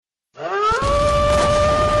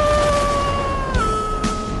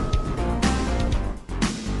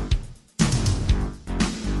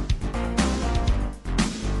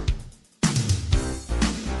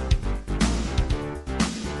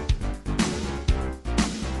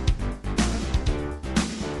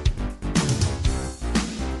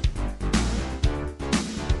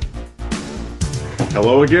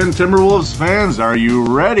Hello again, Timberwolves fans. Are you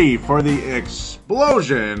ready for the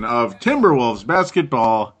explosion of Timberwolves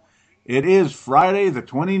basketball? It is Friday, the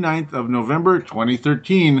 29th of November,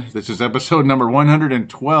 2013. This is episode number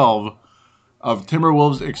 112 of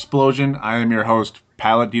Timberwolves Explosion. I am your host,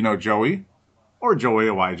 Paladino Joey, or Joey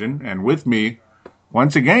Awajan, and with me,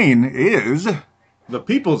 once again, is the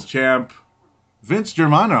People's Champ, Vince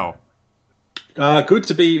Germano. Good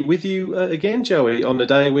to be with you again, Joey, on the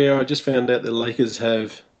day where I just found out the Lakers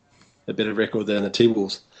have a better record than the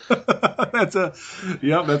T-Wolves. That's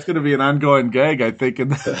going to be an ongoing gag, I think, for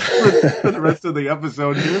the rest of the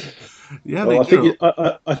episode here. Yeah, well,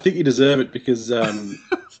 I think you deserve it because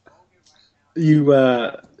you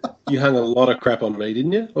hung a lot of crap on me,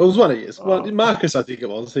 didn't you? Well, it was one of yours. Well, Marcus, I think it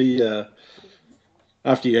was. He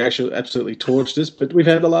after you actually absolutely torched us, but we've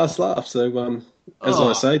had the last laugh. So, as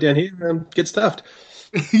I say down here, get stuffed.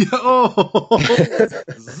 Zing!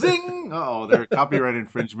 Oh, there's copyright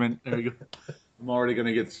infringement. There you go. I'm already going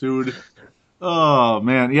to get sued. Oh,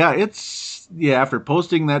 man. Yeah, after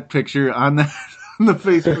posting that picture on the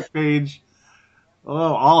Facebook page,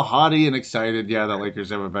 all haughty and excited. Yeah, the Lakers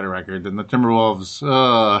have a better record than the Timberwolves.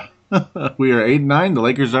 We are 8-9. The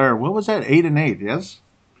Lakers are, what was that? 8-8, yes?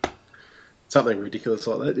 Something ridiculous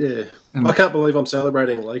like that, yeah. And I can't believe I'm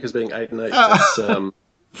celebrating Lakers being 8-8.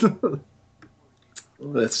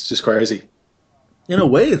 That's just crazy. In a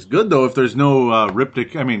way, it's good though if there's no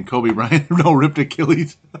Kobe Bryant, no ripped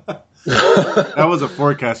Achilles. That was a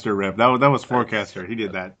forecaster rip. That was forecaster. He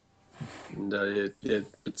did that. No, yeah.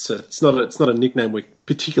 It's not a nickname we're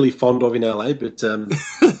particularly fond of in LA, but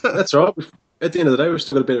that's all right. At the end of the day, we've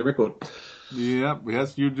still got a better record. Yeah,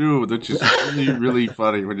 yes, you do. Which is really, really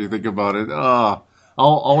funny when you think about it.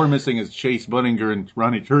 All we're missing is Chase Budinger and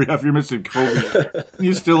Ronnie Turiaf. You're missing Kobe.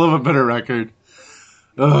 You still have a better record.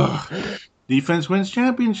 Defense wins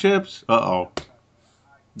championships.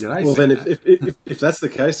 Did I? Well, then, if that's the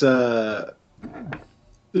case, the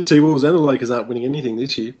T-Wolves and the Lakers aren't winning anything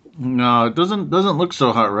this year. No, it doesn't look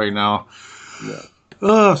so hot right now. No.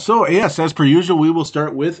 So yes, as per usual, we will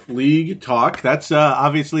start with league talk. That's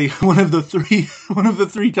obviously one of the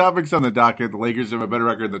three topics on the docket. The Lakers have a better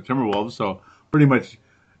record than the Timberwolves, so pretty much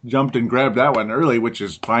jumped and grabbed that one early, which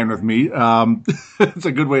is fine with me. It's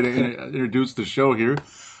a good way to introduce the show here.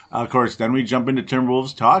 Of course, then we jump into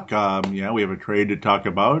Timberwolves talk. We have a trade to talk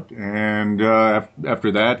about, and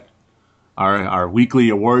after that, our weekly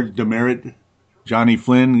awards demerit. Johnny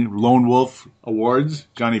Flynn, Lone Wolf Awards.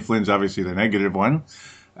 Johnny Flynn's obviously the negative one.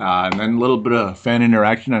 And then a little bit of fan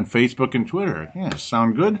interaction on Facebook and Twitter. Yeah,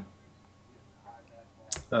 sound good?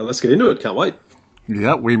 Let's get into it. Can't wait.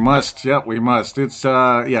 Yeah, we must. It's,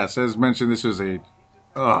 yes, as mentioned, this is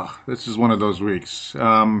one of those weeks.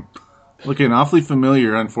 Looking awfully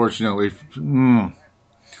familiar, unfortunately.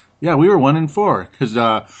 Yeah, we were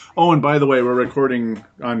 1-4. And by the way, we're recording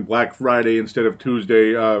on Black Friday instead of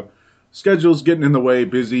Tuesday. Schedule's getting in the way,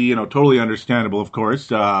 busy, totally understandable, of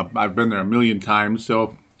course. I've been there a million times,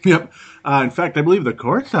 so, yep. In fact, I believe the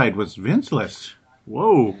courtside was Vinceless.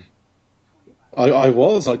 Whoa. I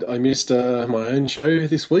missed my own show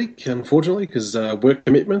this week, unfortunately, because work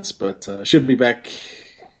commitments, but should be back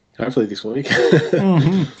hopefully this week.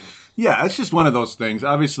 Mm-hmm. Yeah, it's just one of those things.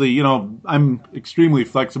 Obviously, I'm extremely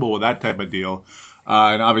flexible with that type of deal.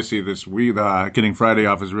 And obviously this week, getting Friday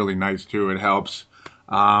off is really nice, too. It helps.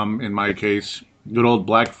 In my case, good old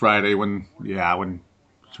Black Friday when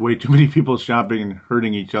it's way too many people shopping and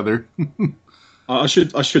hurting each other. I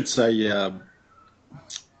should say,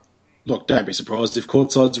 look, don't be surprised if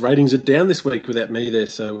Courtside's ratings are down this week without me there.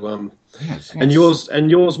 So, yes. And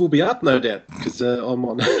yours will be up, no doubt, because I'm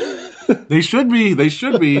on. They should be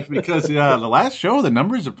because the last show the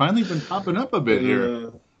numbers have finally been popping up a bit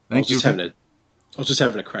here. Thank you. I was just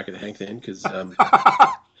having a crack at Hank then because.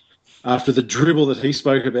 After the dribble that he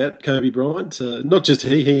spoke about Kobe Bryant, not just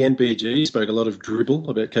he and BG spoke a lot of dribble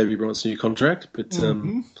about Kobe Bryant's new contract, but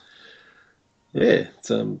he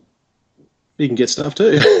can get stuff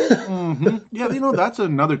too. Mm-hmm. Yeah, that's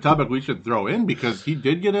another topic we should throw in because he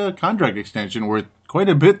did get a contract extension worth quite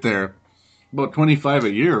a bit there, about $25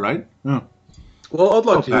 a year, right? Yeah. Well, I'd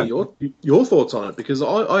like to hear your thoughts on it because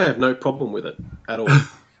I have no problem with it at all.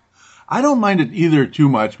 I don't mind it either too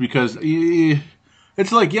much because.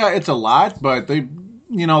 It's like, yeah, it's a lot, but they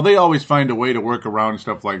always find a way to work around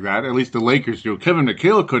stuff like that. At least the Lakers do. Kevin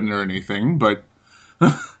McHale couldn't earn anything, but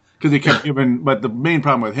because he kept giving. But the main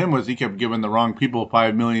problem with him was he kept giving the wrong people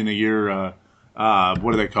 $5 million a year.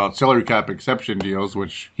 What do they call it? Salary cap exception deals,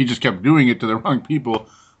 which he just kept doing it to the wrong people.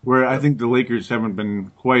 Where I think the Lakers haven't been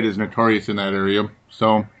quite as notorious in that area.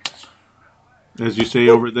 So, as you say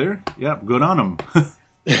over there, yeah, good on them.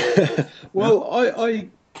 Well, I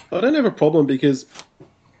don't have a problem because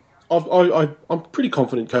I'm pretty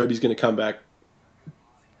confident Kobe's going to come back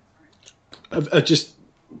just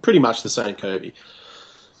pretty much the same Kobe.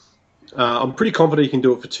 I'm pretty confident he can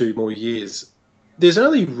do it for 2 more years. There's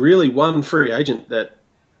only really one free agent that,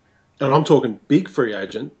 and I'm talking big free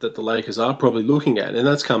agent, that the Lakers are probably looking at, and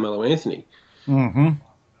that's Carmelo Anthony. Mm-hmm.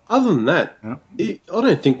 Other than that, Yeah. I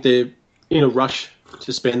don't think they're in a rush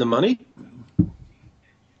to spend the money.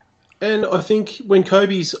 And I think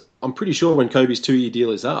I'm pretty sure when Kobe's 2-year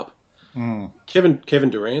deal is up, Kevin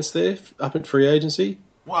Durant's there up at free agency.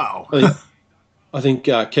 Wow. I think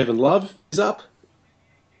Kevin Love is up.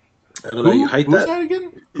 I don't know, you hate Who's that. that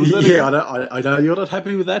again? Yeah, I know you're not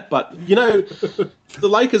happy with that, but the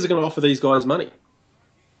Lakers are going to offer these guys money,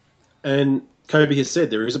 and Kobe has said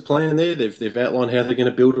there is a plan there. They've outlined how they're going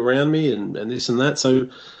to build around me and this and that. So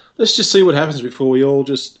let's just see what happens before we all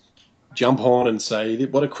just jump on and say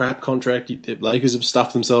what a crap contract. The Lakers have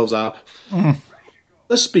stuffed themselves up.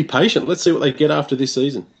 Let's be patient. Let's see what they get after this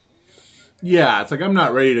season. Yeah, it's like I'm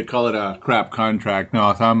not ready to call it a crap contract.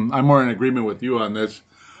 No, I'm more in agreement with you on this.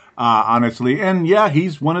 Honestly. And yeah,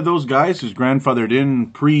 he's one of those guys who's grandfathered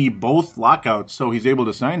in pre both lockouts, so he's able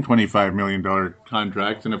to sign $25 million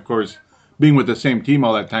contracts. And of course, being with the same team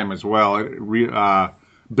all that time as well, it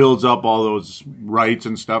builds up all those rights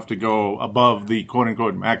and stuff to go above the quote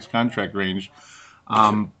unquote max contract range.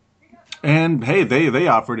 And hey, they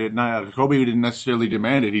offered it. Kobe didn't necessarily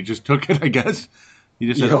demand it. He just took it, I guess. He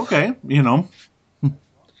just said, okay,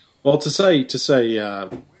 Well, to say,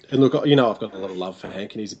 and look, I've got a lot of love for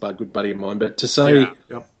Hank, and he's a good buddy of mine. But to say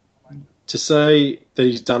that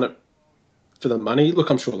he's done it for the money, look,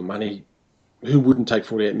 I'm sure the money. Who wouldn't take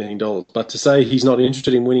 $48 million? But to say he's not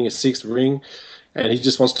interested in winning a sixth ring, and he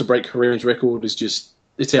just wants to break Kareem's record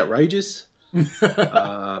it's outrageous.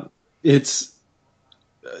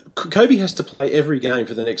 Kobe has to play every game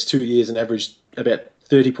for the next 2 years and average about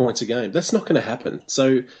 30 points a game. That's not going to happen.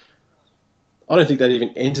 So I don't think that even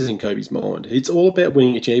enters in Kobe's mind. It's all about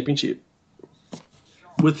winning a championship.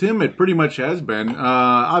 With him, it pretty much has been.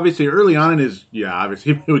 Obviously, early on in his,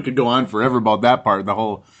 obviously we could go on forever about that part, the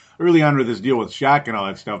whole early on with his deal with Shaq and all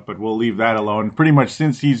that stuff, but we'll leave that alone. Pretty much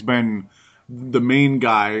since he's been the main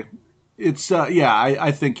guy, it's,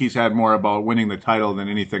 I think he's had more about winning the title than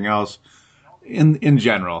anything else in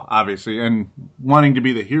general, obviously, and wanting to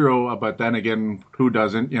be the hero, but then again, who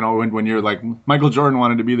doesn't? When you're like, Michael Jordan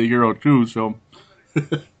wanted to be the hero too, so.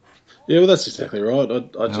 Yeah, well, that's exactly right.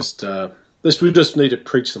 We just need to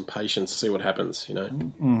preach some patience, see what happens,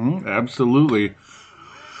 Mm-hmm, absolutely.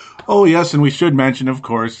 Oh, yes, and we should mention, of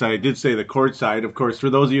course, I did say the courtside. Of course,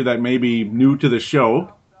 for those of you that may be new to the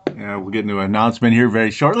show, we'll get into an announcement here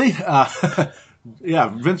very shortly.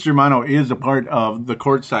 Vince Germano is a part of the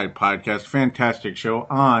Courtside podcast. Fantastic show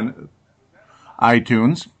on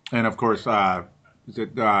iTunes. And, of course, is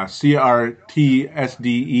it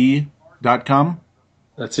CRTSDE.com?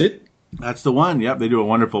 That's it. That's the one. Yep, they do a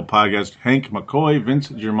wonderful podcast. Hank McCoy, Vince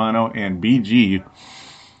Germano, and BG.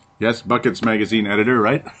 Yes, Buckets Magazine editor,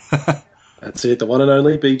 right? That's it, the one and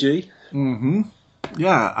only BG. Mm-hmm.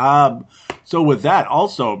 Yeah. So with that,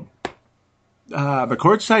 also, the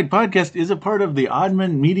Courtside Podcast is a part of the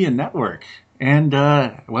Oddman Media Network. And,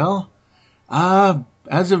 as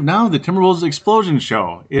of now, the Timberwolves Explosion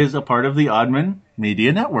Show is a part of the Oddman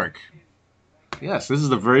Media Network. Yes, this is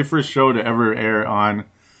the very first show to ever air on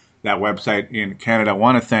that website in Canada. I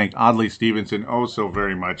want to thank Audley Stevenson so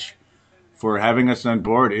very much for having us on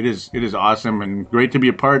board. It is awesome and great to be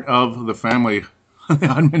a part of the family, the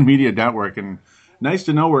Oddman Media Network, and nice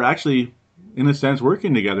to know we're actually, in a sense,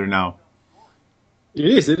 working together now.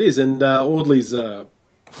 It is, and Audley's,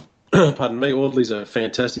 Audley's a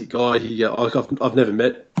fantastic guy. I've never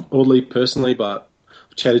met Audley personally, but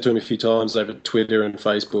I've chatted to him a few times over Twitter and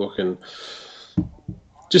Facebook, and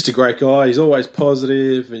just a great guy. He's always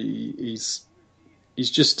positive. He's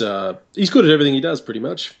good at everything he does, pretty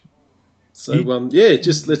much. So,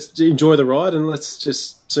 just let's enjoy the ride and let's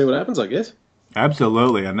just see what happens, I guess.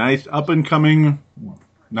 Absolutely. A nice up-and-coming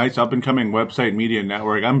website media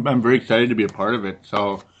network. I'm very excited to be a part of it.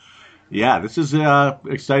 So, yeah, this is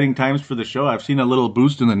exciting times for the show. I've seen a little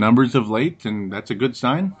boost in the numbers of late, and that's a good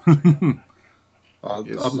sign.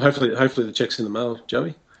 Hopefully the check's in the mail,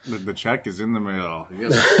 Joey. The check is in the mail.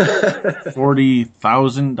 Yes.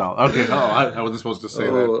 $40,000. Okay. Oh, I wasn't supposed to say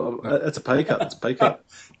that. That's a pay cut. It's a pay cut.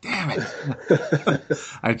 Damn it.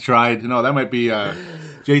 I tried. No, that might be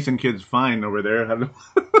Jason Kidd's fine over there.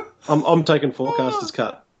 I'm taking forecaster's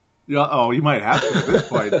cut. Yeah. Oh, you might have to at this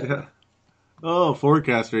point. Yeah. Oh,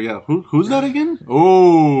 forecaster. Yeah. Who's that again?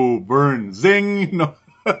 Oh, burn. Zing. No.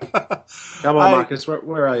 Come on, Marcus.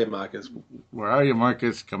 Where are you, Marcus? Where are you,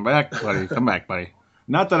 Marcus? Come back, buddy. Come back, buddy.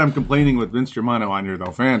 Not that I'm complaining with Vince Germano on here,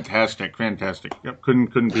 though. Fantastic. Yep,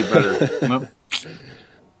 couldn't be better. Nope.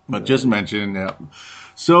 But just mention, yeah.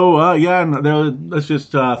 So, let's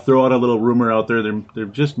just throw out a little rumor out there. There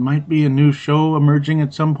just might be a new show emerging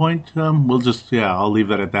at some point. I'll leave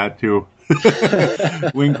that at that, too.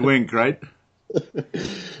 Wink, wink, right?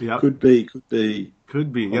 Yeah. Could be.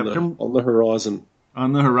 On the horizon.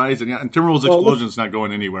 On the horizon, yeah. And Timberwolves Explosion's not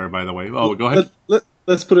going anywhere, by the way. Oh, go ahead.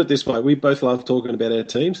 Let's put it this way. We both love talking about our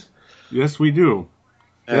teams. Yes, we do.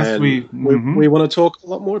 Yes, we want to talk a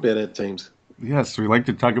lot more about our teams. Yes, we like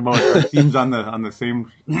to talk about our teams on the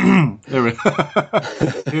same hint,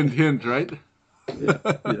 right?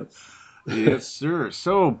 Yeah. Yes, sir.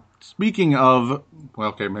 So, speaking of, well,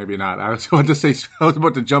 okay, maybe not. I was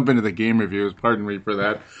about to jump into the game reviews. Pardon me for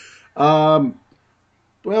that. Well,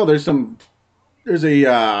 there's how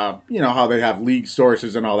they have league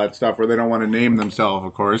sources and all that stuff where they don't want to name themselves,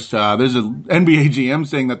 of course. There's an NBA GM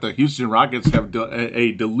saying that the Houston Rockets have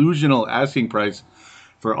a delusional asking price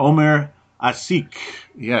for Omer Asik,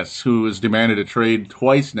 yes, who has demanded a trade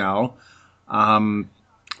twice now.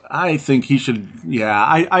 I think he should,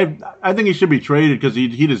 I think he should be traded because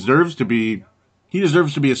he deserves to be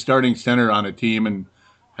a starting center on a team, and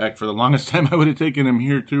heck, for the longest time I would have taken him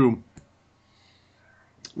here too.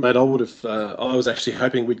 Mate, I would have. I was actually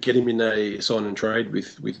hoping we'd get him in a sign and trade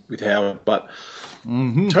with Howard, but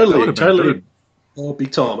totally,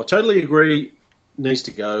 big time. I totally agree. Needs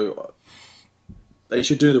to go. They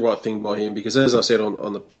should do the right thing by him because, as I said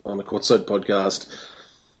on the Courtside podcast,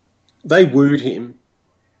 they wooed him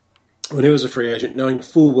when he was a free agent, knowing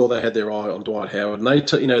full well they had their eye on Dwight Howard,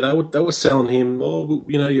 and they were selling him. Oh,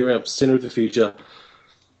 you're our center of the future.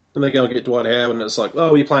 And they go and get Dwight Howard, and it's like,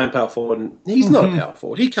 oh, you're playing power forward. And he's not a power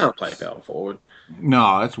forward. He can't play power forward.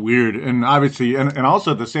 No, that's weird. And obviously, and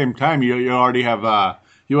also at the same time, you already have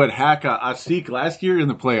you had Haka Asik last year in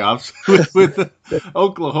the playoffs with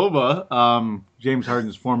Oklahoma, James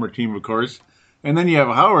Harden's former team, of course. And then you have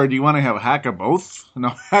Howard. Do you want to have Haka both? No,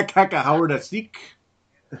 Haka Howard Asik.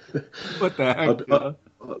 What the heck?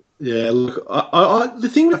 Yeah, look, the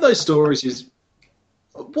thing with those stories is,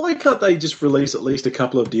 why can't they just release at least a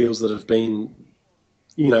couple of deals that have been,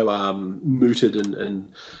 mooted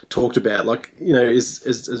and talked about? Like,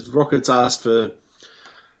 is Rockets asked for,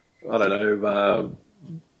 I don't know,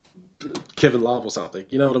 Kevin Love or something?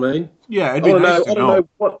 You know what I mean? Yeah, it'd be nice to know.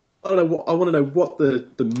 I want to know what the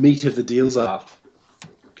meat of the deals are.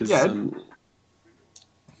 Because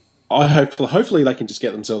hopefully they can just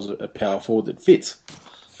get themselves a power forward that fits.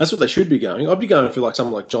 That's what they should be going. I'd be going for like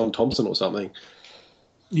someone like John Thompson or something.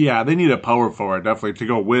 Yeah, they need a power forward, definitely, to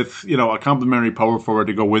go with, a complimentary power forward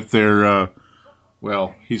to go with their,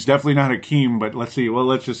 he's definitely not Hakeem, but let's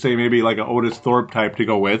just say maybe like an Otis Thorpe type to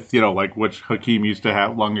go with, like which Hakeem used to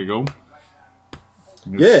have long ago.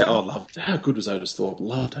 Yeah, how good was Otis Thorpe?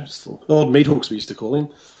 Loved Otis Thorpe. Oh, Meathawks we used to call him.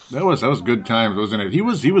 That was good times, wasn't it? He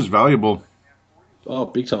was valuable. Oh,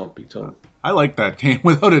 big time. I like that team,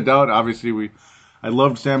 without a doubt. Obviously, I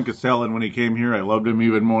loved Sam Cassell, and when he came here, I loved him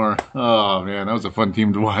even more. Oh, man, that was a fun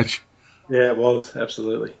team to watch. Yeah, it was,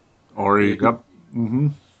 absolutely. Ori, yep. Mm-hmm.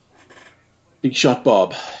 Big Shot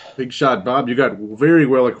Bob. You got very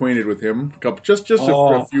well acquainted with him.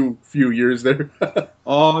 A few years there. I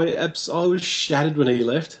was shattered when he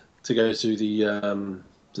left to go to the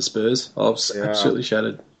Spurs. I was absolutely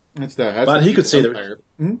shattered. But he could see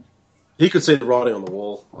he could see the writing on the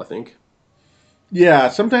wall, I think. Yeah,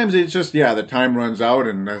 sometimes it's just, the time runs out,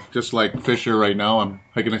 and just like Fisher right now,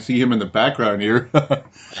 I can see him in the background here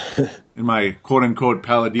in my quote-unquote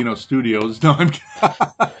Palladino studios. No, I'm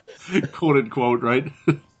quote-unquote, right?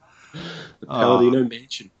 The Palladino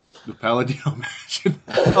Mansion. The Palladino Mansion.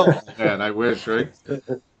 Oh, man, I wish, right?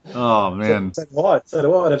 Oh, man. So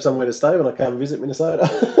do I. I'd have somewhere to stay when I come visit Minnesota.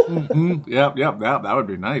 Mm-hmm. Yep, that would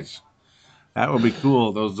be nice. That would be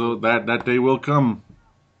cool. That day will come.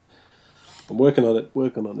 I'm working on it.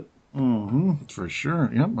 Mm-hmm, for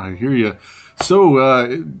sure. Yep, I hear you. So,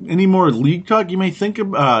 any more league talk you may think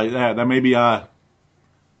of that may be on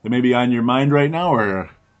your mind right now, or?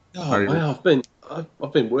 Oh, wow,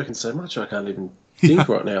 I've been working so much I can't even think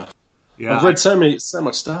right now. Yeah, I've read so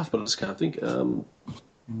much stuff, but I just can't think.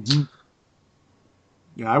 Mm-hmm.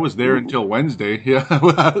 Yeah, I was there until Wednesday. Yeah,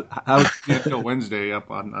 I was until Wednesday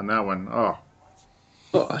up on that one. Oh.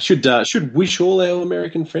 Oh, I should wish all our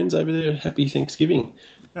American friends over there happy Thanksgiving.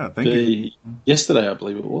 Yeah, thank you. Yesterday, I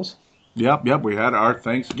believe it was. Yep. We had our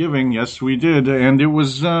Thanksgiving. Yes, we did, and it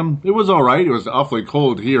was all right. It was awfully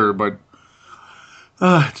cold here, but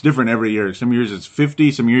It's different every year. Some years it's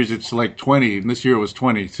 50, some years it's like 20, and this year it was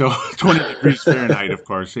 20. So 20 degrees Fahrenheit, of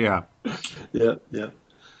course. Yeah. Yeah, yeah.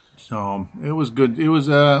 So it was good. It was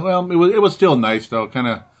it was still nice though. Kind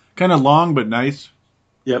of long but nice.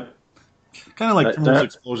 Yep. Kind of like thermal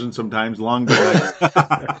explosion sometimes. Long but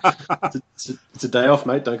nice. It's a day off,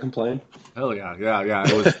 mate. Don't complain. Hell yeah, yeah.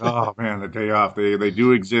 It was. Oh man, the day off. They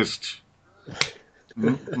do exist.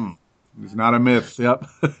 It's not a myth. Yep.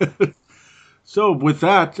 So with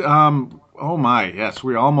that, oh my, yes,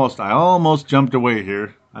 I almost jumped away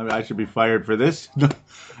here. I should be fired for this.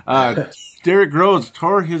 Derrick Rose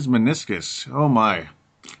tore his meniscus. Oh my.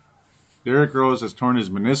 Derrick Rose has torn his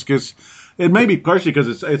meniscus. It may be partially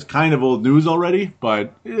because it's kind of old news already,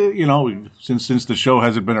 but since the show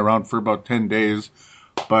hasn't been around for about 10 days.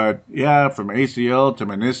 But yeah, from ACL to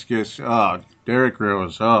meniscus, Derrick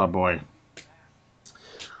Rose, oh boy.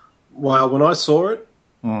 Well, when I saw it,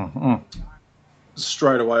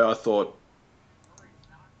 straight away I thought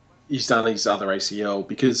he's done his other ACL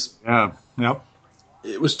because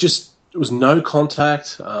it was no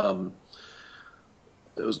contact. There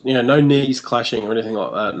was no knees clashing or anything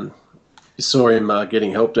like that, and you saw him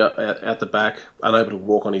getting helped out at the back, unable to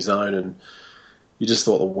walk on his own, and you just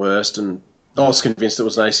thought the worst. And I was convinced it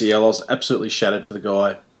was an ACL. I was absolutely shattered for the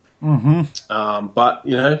guy. But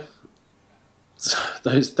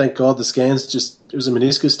thank God the scans it was a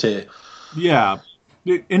meniscus tear. Yeah.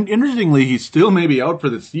 And interestingly, he's still maybe out for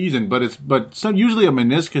the season, but usually a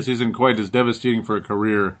meniscus isn't quite as devastating for a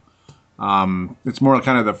career. It's more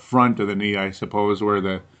kind of the front of the knee, I suppose, where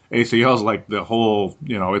the ACL is like the whole,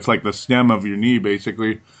 it's like the stem of your knee,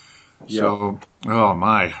 basically. Yeah. So, oh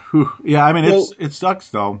my, whew. Yeah. I mean, it sucks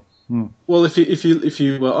though. Well, if you, I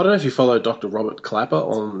don't know if you follow Dr. Robert Clapper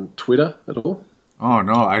on Twitter at all. Oh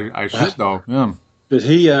no, I should though. Yeah. But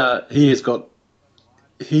he's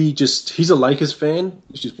a Lakers fan,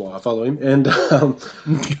 which is why I follow him, and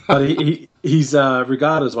but he's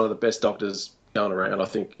regarded as one of the best doctors going around, I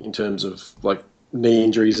think, in terms of like knee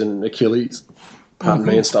injuries and Achilles,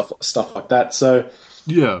 and stuff like that. So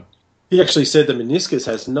yeah, he actually said the meniscus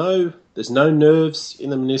there's no nerves in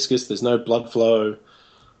the meniscus, there's no blood flow,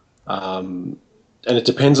 and it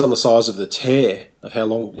depends on the size of the tear of how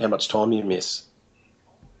much time you miss.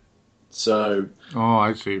 So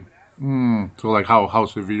I see. So like how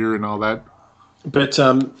severe and all that. But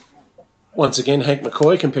once again, Hank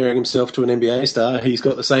McCoy comparing himself to an NBA star. He's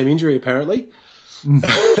got the same injury apparently.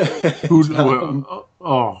 Who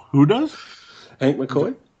does? Hank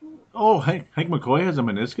McCoy. Oh, Hank McCoy has a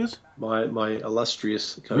meniscus? My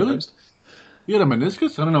illustrious co-host. Really? He had a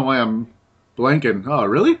meniscus? I don't know why I'm blanking. Oh,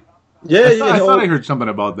 really? Yeah, I thought I heard something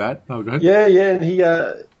about that. Oh, good. Yeah, and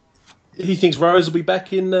he thinks Rose will be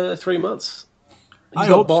back in 3 months. I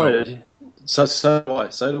hope so. So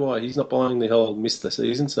do I. He's not buying the whole miss the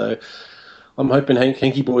season, so I'm hoping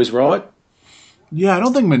Hanky Boy's right. Yeah, I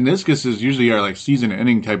don't think meniscuses usually are like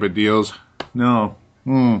season-ending type of deals. No.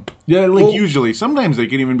 Yeah, usually. Sometimes they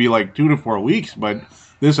can even be like 2 to 4 weeks, but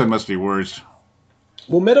this one must be worse.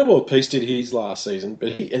 Well, Metta World Peace did his last season, but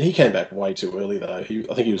he came back way too early, though. I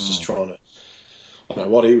think he was just trying to... I don't know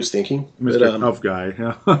what he was thinking. Mr. Tough guy,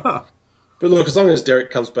 yeah. But look, as long as Derek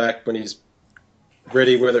comes back when he's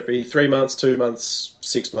ready, whether it be 3 months, 2 months,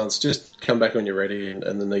 6 months, just come back when you're ready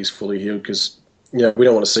and the knee's fully healed, because we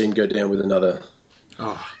don't want to see him go down with another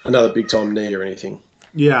big time knee or anything.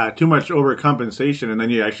 Yeah, too much overcompensation, and then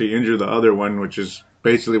you actually injure the other one, which is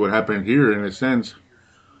basically what happened here in a sense.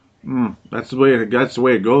 That's the way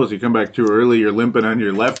it goes. You come back too early, you're limping on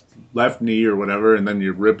your left knee or whatever, and then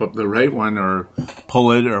you rip up the right one or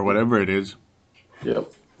pull it or whatever it is.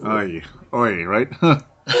 Yep. Oy, right? I'm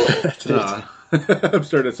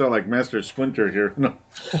starting to sound like Master Splinter here. No.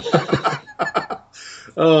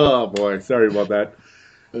 Oh, boy. Sorry about that.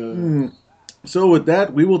 So with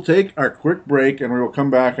that, we will take our quick break, and we will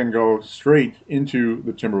come back and go straight into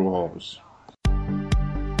the Timberwolves.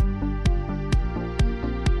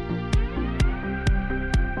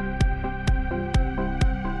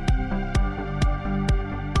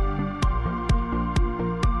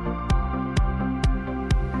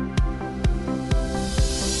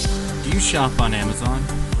 Do you shop on Amazon?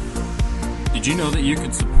 Did you know that you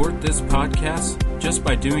can support this podcast just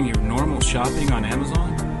by doing your normal shopping on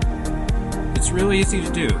Amazon? It's really easy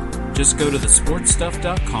to do. Just go to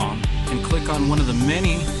thesportstuff.com and click on one of the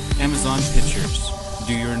many Amazon pictures.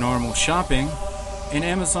 Do your normal shopping, and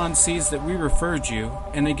Amazon sees that we referred you,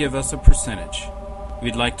 and they give us a percentage.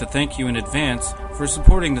 We'd like to thank you in advance for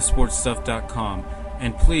supporting thesportstuff.com,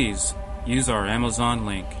 and please use our Amazon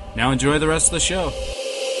link. Now enjoy the rest of the show.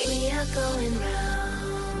 We are going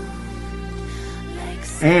round like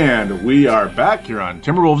And we are back here on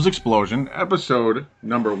Timberwolves Explosion, episode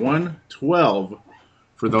number 112.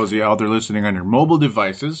 For those of you out there listening on your mobile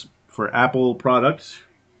devices, for Apple products,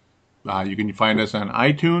 you can find us on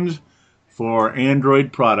iTunes. For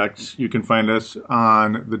Android products, you can find us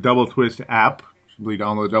on the Double Twist app. Simply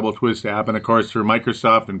download the Double Twist app. And, of course, for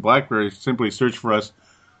Microsoft and BlackBerry, simply search for us,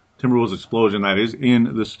 Timberwolves Explosion. That is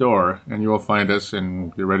in the store. And you will find us,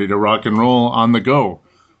 and you're ready to rock and roll on the go,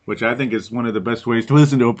 which I think is one of the best ways to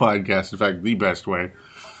listen to a podcast. In fact, the best way.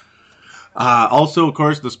 Also, of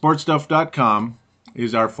course, thesportstuff.com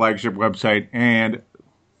is our flagship website, and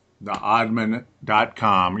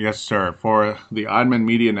theoddman.com. Yes, sir, for the Oddman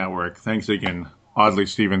Media Network. Thanks again, Audley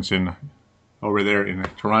Stevenson, over there in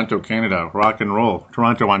Toronto, Canada. Rock and roll.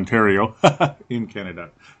 Toronto, Ontario, in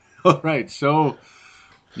Canada. All right, so,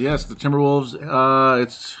 yes, the Timberwolves,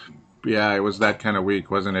 it was that kind of week,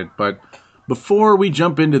 wasn't it? But before we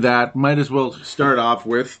jump into that, might as well start off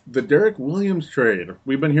with the Derek Williams trade.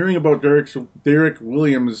 We've been hearing about Derek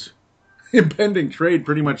Williams' impending trade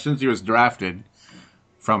pretty much since he was drafted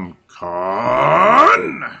from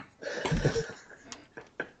Con.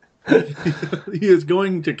 He is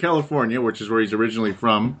going to California, which is where he's originally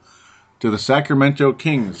from, to the Sacramento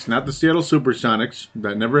Kings, not the Seattle Supersonics.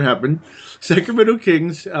 That never happened. Sacramento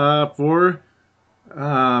Kings for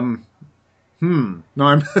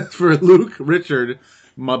Luke Richard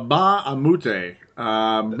Mbah-a-Moute.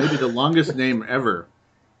 Maybe the longest name ever.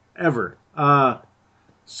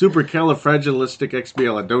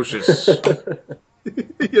 Supercalifragilisticexpialidocious.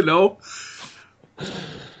 You know?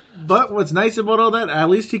 But what's nice about all that,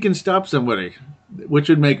 at least he can stop somebody, which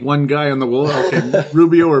would make one guy on the wall. Okay,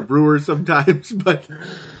 Rubio or Brewer sometimes, but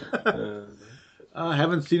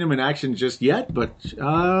haven't seen him in action just yet. But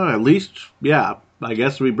at least, I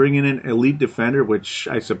guess we bring in an elite defender, which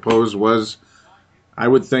I suppose was, I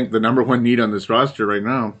would think, the number one need on this roster right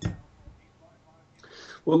now.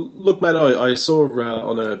 Well, look, mate, I saw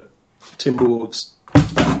on a Timberwolves.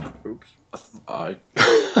 Oops. Sorry.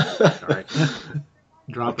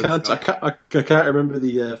 I can't remember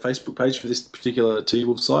the Facebook page for this particular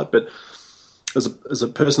T-Wolves site, but there's a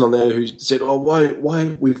person on there who said, "Oh,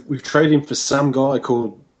 why we've traded him for some guy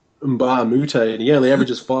called Mbah-a-Moute, and he only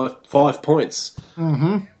averages five points."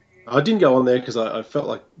 Mm-hmm. I didn't go on there because I felt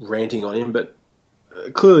like ranting on him, but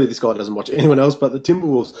clearly this guy doesn't watch anyone else but the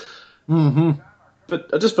Timberwolves. Mm-hmm. But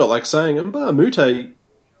I just felt like saying, Mbah-a-Moute,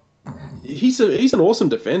 he's an awesome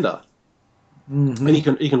defender. Mm-hmm. And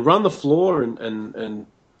he can run the floor, and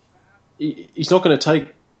he's not going to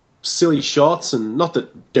take silly shots, and not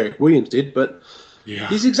that Derek Williams did, but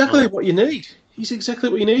he's exactly what you need. He's exactly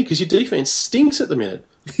what you need because your defense stinks at the minute.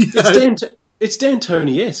 It's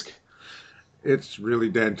D'Antoni-esque. It's really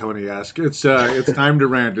D'Antoni-esque. It's time to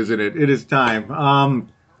rant, isn't it? It is time. I'm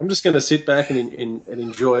just going to sit back and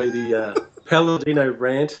enjoy the Palladino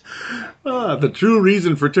rant. The true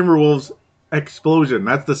reason for Timberwolves explosion.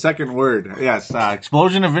 That's the second word. Yes,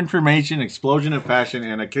 explosion of information, explosion of passion,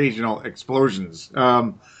 and occasional explosions.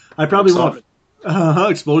 I probably won't.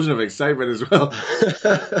 Explosion of excitement as well.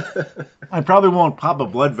 I probably won't pop a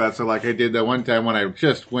blood vessel like I did that one time when I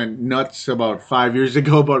just went nuts about 5 years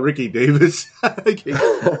ago about Ricky Davis.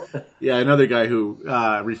 Yeah, another guy who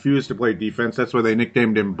refused to play defense. That's why they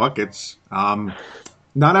nicknamed him Buckets. Not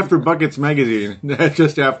after Buckets magazine,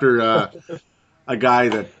 just after a guy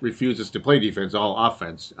that refuses to play defense, all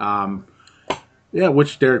offense.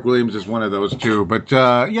 Which Derek Williams is one of those too. But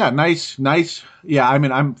nice. Yeah, I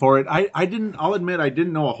mean, I'm for it. I'll admit I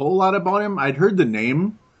didn't know a whole lot about him. I'd heard the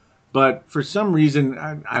name, but for some reason,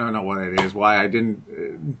 I don't know what it is, why I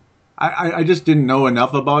didn't. I just didn't know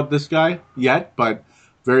enough about this guy yet, but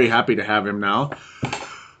very happy to have him now.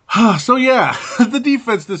 So, the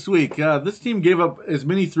defense this week. This team gave up as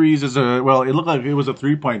many threes as it looked like it was a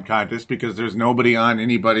three-point contest because there's nobody on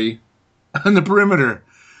anybody on the perimeter.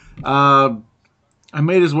 I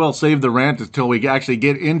may as well save the rant until we actually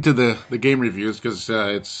get into the game reviews because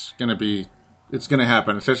it's going to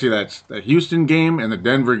happen, especially that Houston game and the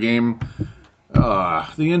Denver game. The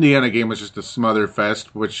Indiana game was just a smother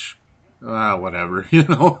fest, which, whatever, you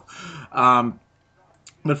know.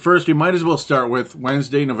 But first, we might as well start with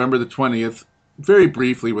Wednesday, November the 20th. Very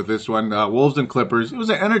briefly with this one, Wolves and Clippers. It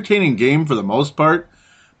was an entertaining game for the most part,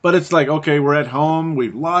 but it's like, okay, we're at home.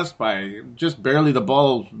 We've lost by just barely the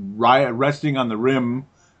ball resting on the rim.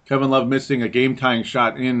 Kevin Love missing a game-tying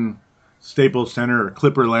shot in Staples Center or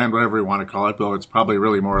Clipper land, whatever you want to call it, though it's probably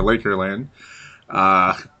really more Laker land.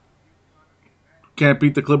 Can't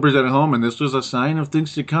beat the Clippers at home, and this was a sign of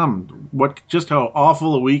things to come. Just how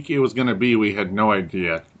awful a week it was going to be, we had no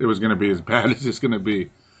idea. It was going to be as bad as it's going to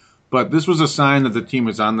be. But this was a sign that the team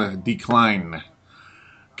is on the decline.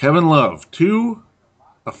 Kevin Love, 2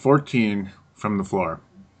 of 14 from the floor.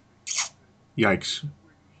 Yikes.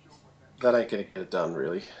 That ain't going to get it done,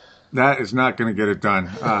 really. That is not going to get it done.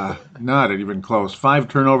 Not even close. 5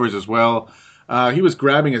 turnovers as well. He was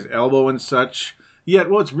grabbing his elbow and such. Yet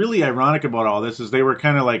what's really ironic about all this is they were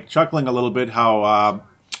kind of like chuckling a little bit how,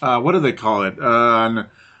 what do they call it? On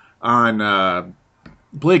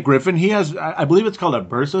Blake Griffin, he has, I believe it's called a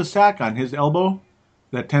bursa sac on his elbow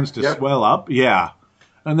that tends to swell up. Yeah.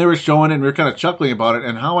 And they were showing it, and we were kind of chuckling about it.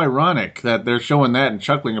 And how ironic that they're showing that and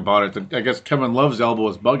chuckling about it. I guess Kevin Love's elbow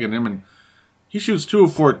is bugging him, and he shoots 2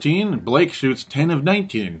 of 14. And Blake shoots 10 of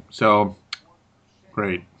 19. So,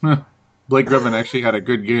 great. Blake Griffin actually had a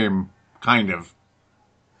good game, kind of.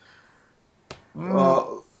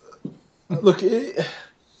 Look,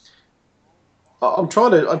 I'm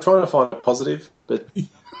trying to find a positive, but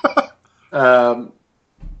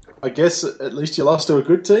I guess at least you lost to a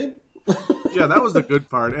good team. Yeah, that was the good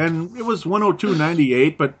part. And it was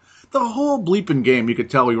 102-98, but the whole bleeping game, you could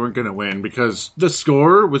tell we weren't going to win because the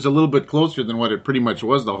score was a little bit closer than what it pretty much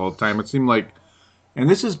was the whole time. It seemed like, and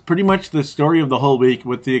this is pretty much the story of the whole week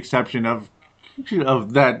with the exception of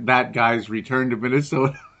that guy's return to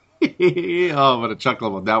Minnesota. Oh, I'm going to chuckle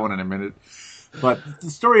about that one in a minute. But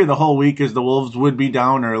the story of the whole week is the Wolves would be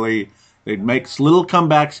down early. They'd make little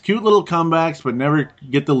comebacks, cute little comebacks, but never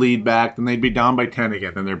get the lead back. Then they'd be down by 10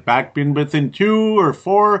 again. Then they're back in within 2 or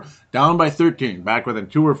 4, down by 13. Back within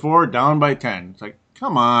 2 or 4, down by 10. It's like,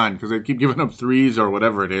 come on, because they keep giving up threes or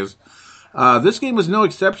whatever it is. This game was no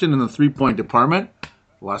exception in the three-point department.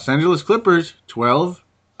 Los Angeles Clippers, 12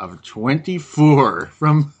 of 24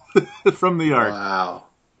 from the arc. Wow.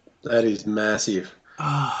 That is massive.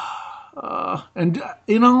 And,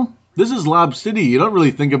 this is Lob City. You don't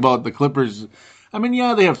really think about the Clippers. I mean,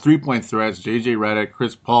 yeah, they have three-point threats. J.J. Redick,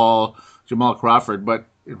 Chris Paul, Jamal Crawford, but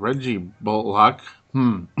Reggie Bullock.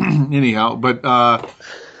 Anyhow, but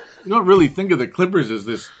you don't really think of the Clippers as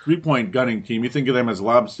this three-point gunning team. You think of them as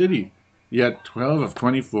Lob City. Yet 12 of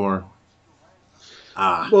 24.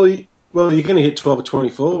 Well, you're going to hit 12 of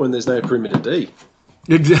 24 when there's no perimeter D.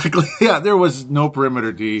 Exactly. Yeah, there was no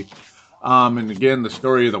perimeter D. And again, the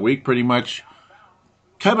story of the week pretty much.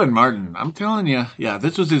 Kevin Martin, I'm telling you, yeah,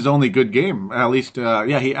 this was his only good game. At least,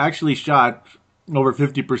 he actually shot over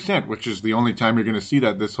 50%, which is the only time you're going to see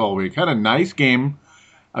that this whole week. Had a nice game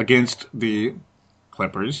against the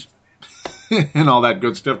Clippers and all that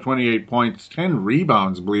good stuff. 28 points, 10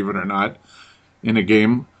 rebounds, believe it or not, in a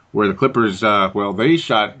game where the Clippers, they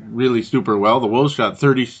shot really super well. The Wolves shot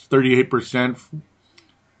 38%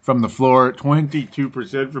 from the floor,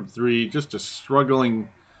 22% from three, just a struggling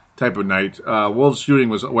type of night. Wolves shooting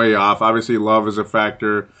was way off. Obviously, Love is a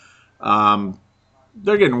factor.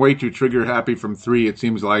 They're getting way too trigger happy from three, it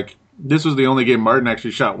seems like. This was the only game Martin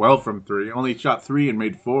actually shot well from three. Only shot 4 and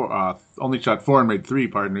made 3,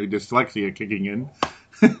 pardon me. Dyslexia kicking in.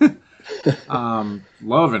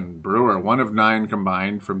 Love and Brewer, 1 of 9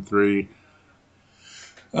 combined from three.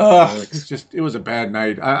 It was a bad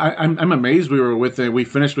night. I'm amazed we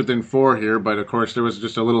finished within 4 here, but of course there was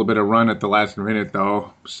just a little bit of run at the last minute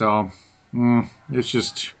though. So it's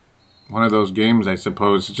just one of those games, I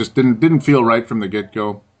suppose. It just didn't feel right from the get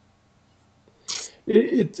go.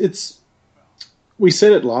 It's we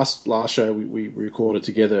said it last show we recorded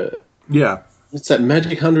together. Yeah, it's that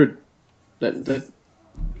magic 100 that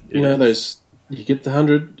those you get the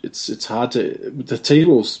 100. It's hard to the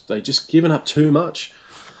T-Wolves. They just given up too much.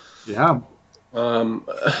 Yeah. And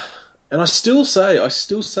I still say I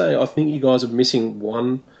think you guys are missing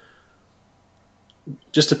one,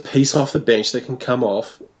 just a piece off the bench that can come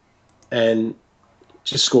off and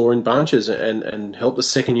just score in bunches and help the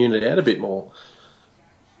second unit out a bit more.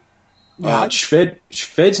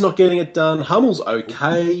 Shved's not getting it done. Hummel's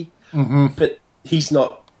okay, but he's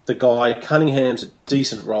not the guy. Cunningham's a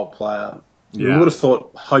decent role player. Yeah. You would have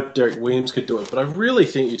hoped Derek Williams could do it, but I really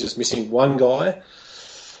think you're just missing one guy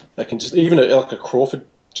that can just, even like a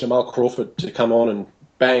Jamal Crawford, to come on and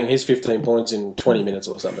bang his 15 points in 20 minutes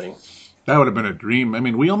or something. That would have been a dream. I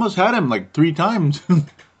mean, we almost had him like 3 times.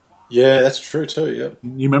 Yeah, that's true too, yeah.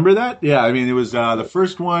 You remember that? Yeah, I mean, it was the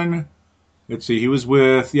first one. Let's see, he was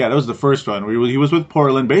with, that was the first one. He was with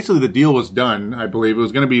Portland. Basically, the deal was done, I believe. It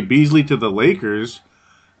was going to be Beasley to the Lakers.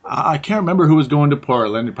 I can't remember who was going to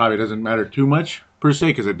Portland. It probably doesn't matter too much, per se,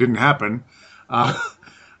 because it didn't happen.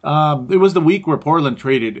 It was the week where Portland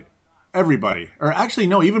traded everybody. Or actually,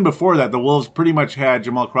 no, even before that, the Wolves pretty much had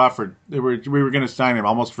Jamal Crawford. We were going to sign him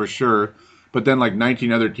almost for sure. But then like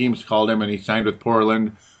 19 other teams called him, and he signed with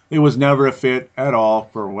Portland. It was never a fit at all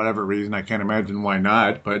for whatever reason. I can't imagine why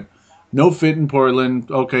not. But no fit in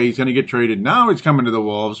Portland. Okay, he's going to get traded. Now he's coming to the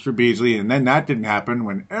Wolves for Beasley, and then that didn't happen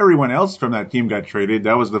when everyone else from that team got traded.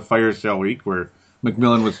 That was the fire sale week where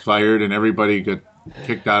McMillan was fired and everybody got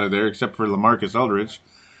kicked out of there except for LaMarcus Aldridge.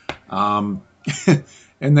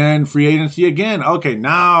 And then free agency again. Okay,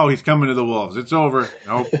 now he's coming to the Wolves. It's over.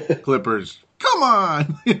 Nope, Clippers. Come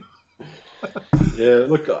on. Yeah,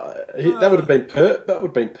 look, that would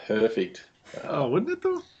have been perfect. Oh, wouldn't it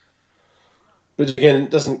though? But again,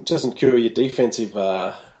 it doesn't cure your defensive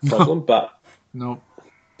problem. No.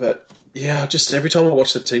 But yeah, just every time I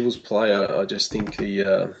watch the T-Wolves play, I just think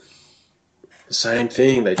the same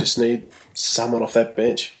thing. They just need someone off that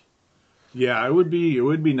bench. Yeah, it would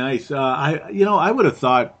be nice. I would have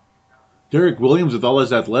thought Derek Williams, with all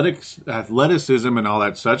his athleticism and all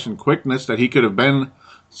that such and quickness, that he could have been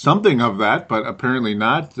something of that, but apparently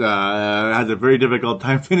not. Had a very difficult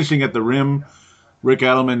time finishing at the rim. Rick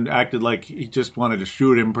Adelman acted like he just wanted to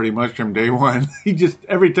shoot him pretty much from day one.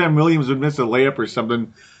 Every time Williams would miss a layup or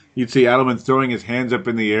something, you'd see Adelman throwing his hands up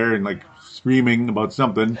in the air and like screaming about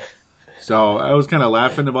something. So I was kind of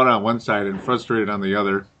laughing about it on one side and frustrated on the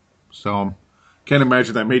other. So can't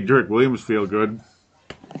imagine that made Derek Williams feel good.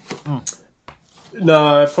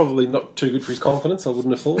 No, probably not too good for his confidence, I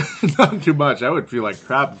wouldn't have thought. Not too much. I would feel like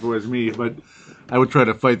crap if it was me, but I would try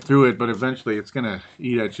to fight through it, but eventually it's going to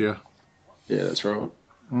eat at you. Yeah, that's right.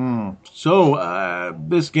 So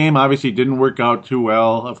this game obviously didn't work out too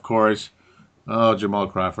well, of course. Oh, Jamal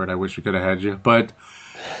Crawford, I wish we could have had you. But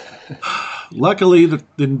luckily,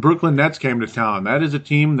 the Brooklyn Nets came to town. That is a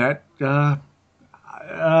team that...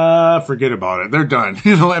 forget about it. They're done.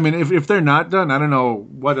 I mean, if they're not done, I don't know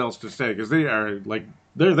what else to say, because they are like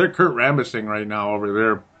they're Kurt Rambising right now over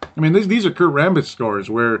there. I mean, these are Kurt Rambis scores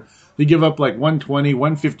where they give up like 120,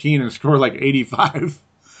 115, and score like 85.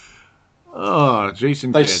 Oh,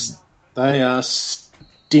 Jason Kidd. They are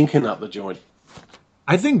stinking up the joint.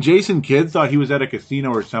 I think Jason Kidd thought he was at a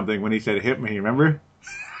casino or something when he said "hit me." Remember?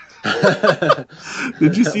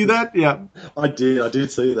 Did you see that? Yeah, I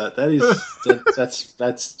did see that.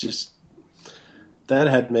 That's just that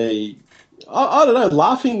had me. I don't know,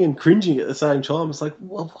 laughing and cringing at the same time. It's like,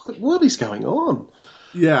 well, what is going on?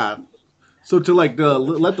 Yeah. So to let the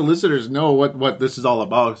listeners know what this is all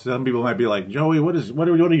about. Some people might be like, Joey, what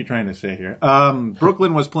are you trying to say here?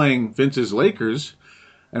 Brooklyn was playing Vince's Lakers.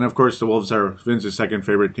 And, of course, the Wolves are Vince's second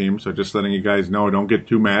favorite team, so just letting you guys know, don't get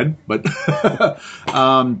too mad. But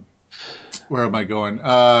where am I going?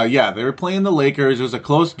 They were playing the Lakers. It was a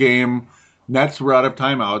close game. Nets were out of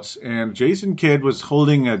timeouts, and Jason Kidd was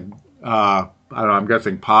holding I don't know, I'm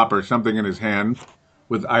guessing pop or something in his hand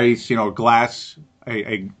with ice, glass,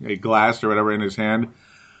 a glass or whatever in his hand.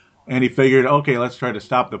 And he figured, okay, let's try to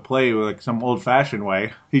stop the play with like some old-fashioned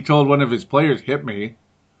way. He told one of his players, hit me.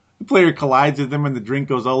 The player collides with him, and the drink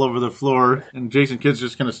goes all over the floor. And Jason Kidd's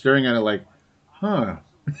just kind of staring at it like, huh.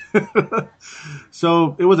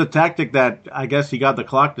 So it was a tactic that I guess he got the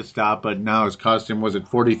clock to stop, but now his cost him, was it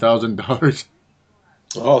 $40,000?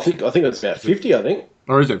 Oh, I think it's about 50, I think.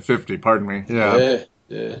 Or is it 50? Pardon me. Yeah.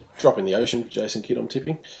 Yeah. Drop in the ocean, Jason Kidd, I'm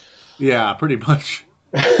tipping. Yeah, pretty much.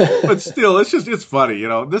 But still, it's funny,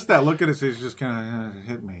 that look at his face just kind of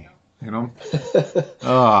hit me,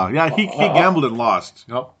 Oh, yeah, he gambled and lost.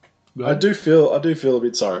 Yep. I do feel a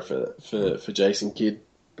bit sorry for Jason Kidd,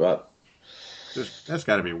 but that's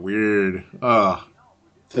got to be weird.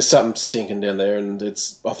 There's something stinking down there, and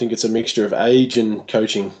I think it's a mixture of age and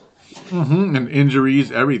coaching, and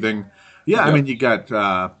injuries, everything. Yeah, yep. I mean, you got.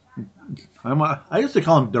 I used to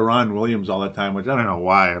call him Deron Williams all the time, which I don't know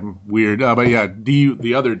why. I'm weird, but yeah,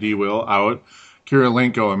 the other D will out.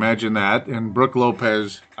 Kirilenko, imagine that, and Brooke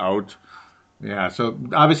Lopez out. Yeah, so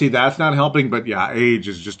obviously that's not helping, but yeah, age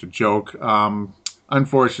is just a joke.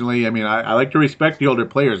 Unfortunately, I mean, I like to respect the older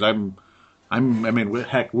players. I mean,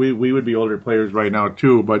 heck, we would be older players right now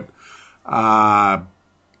too, but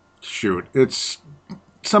shoot, it's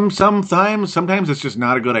sometimes it's just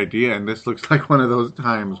not a good idea, and this looks like one of those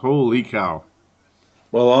times. Holy cow!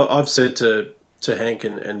 Well, I've said to Hank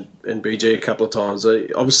and BG a couple of times.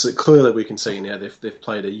 Obviously, clearly, we can see now they've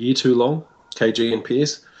played a year too long. KG and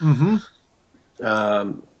Pierce. Mm-hmm. I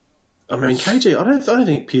mean, KG. I don't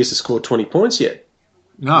think Pierce has scored 20 points yet.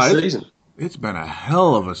 No, this season. It's been a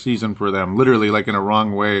hell of a season for them. Literally, like in a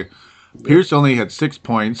wrong way. Pierce only had 6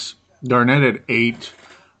 points. Garnett had 8.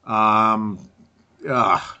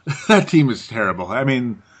 That team is terrible. I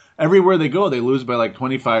mean, everywhere they go, they lose by like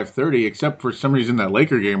 25-30, except for some reason that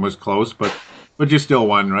Laker game was close, but you still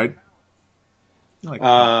won, right?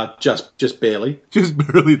 Just barely. Just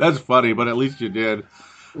barely. That's funny, but at least you did.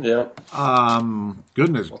 Yeah.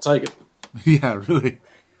 Goodness. I'll take it. Yeah, really.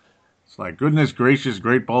 It's like, goodness gracious,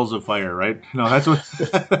 great balls of fire, right? No, that's what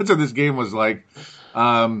that's what this game was like.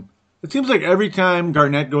 It seems like every time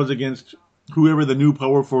Garnett goes against whoever the new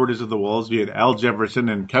power forward is of the Wolves, be it Al Jefferson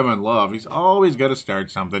and Kevin Love, he's always got to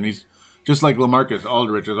start something. He's just like LaMarcus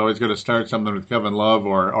Aldridge is always got to start something with Kevin Love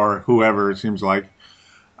or whoever, it seems like.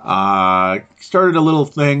 Started a little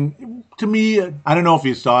thing. To me, I don't know if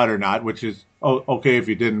you saw it or not, which is okay if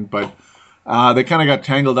you didn't, but they kind of got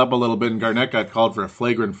tangled up a little bit, and Garnett got called for a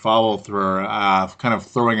flagrant foul for kind of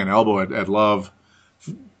throwing an elbow at Love.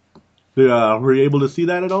 Were you able to see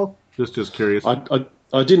that at all? Just curious.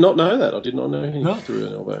 I did not know that. I did not know he threw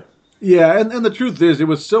an elbow. Yeah, and the truth is, it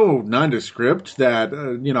was so nondescript that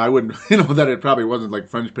I wouldn't, that it probably wasn't like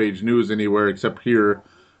front page news anywhere except here,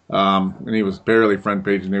 and he was barely front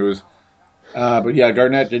page news. But yeah,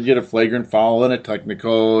 Garnett did get a flagrant foul and a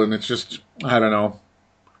technical, and it's just, I don't know.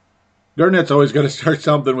 Garnett's always got to start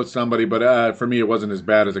something with somebody, but for me, it wasn't as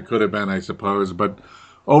bad as it could have been, I suppose. But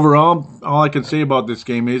overall, all I can say about this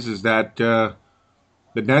game is that the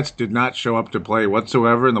Nets did not show up to play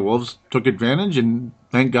whatsoever, and the Wolves took advantage, and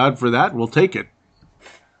thank God for that. We'll take it.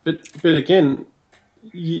 But again,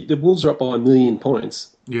 the Wolves are up by 1 million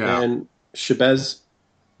points. Yeah. And Shabazz,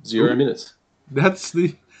 0 minutes. That's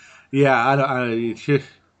the... Yeah,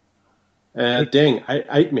 Deng,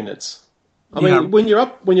 8 minutes. I mean, when you're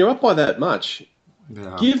up by that much,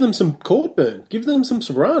 give them some court burn. Give them some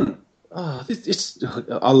run. I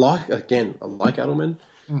like Adelman.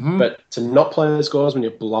 Mm-hmm. But to not play those guys when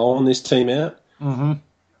you're blowing this team out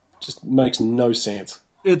just makes no sense.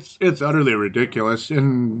 It's utterly ridiculous,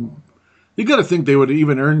 and you got to think they would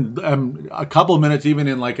even earn a couple minutes even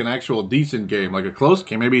in like an actual decent game, like a close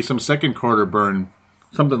game, maybe some second quarter burn,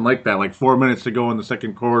 something like that, like 4 minutes to go in the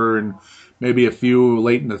second quarter and maybe a few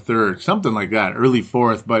late in the third, something like that, early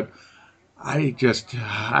fourth. But I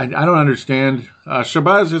don't understand.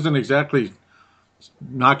 Shabazz isn't exactly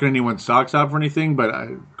knocking anyone's socks off or anything, but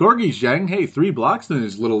Gorgui Dieng, hey, 3 blocks in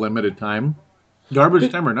his little limited time.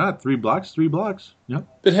 Garbage time or not, 3 blocks. Yep.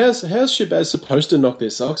 But how's Shabazz supposed to knock their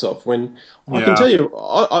socks off when I can tell you,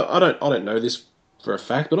 I don't know this for a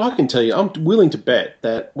fact, but I can tell you, I'm willing to bet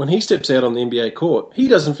that when he steps out on the NBA court, he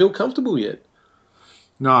doesn't feel comfortable yet.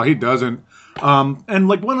 No, he doesn't. And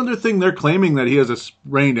like one other thing, they're claiming that he has a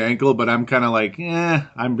sprained ankle, but I'm kind of like,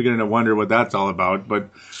 I'm beginning to wonder what that's all about.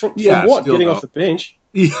 But from what? Getting off the bench?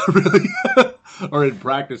 Yeah, really. Or in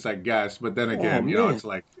practice, I guess. But then again, it's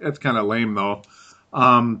like, it's kind of lame though.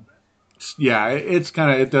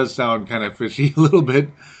 It does sound kind of fishy a little bit.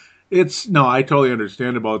 I totally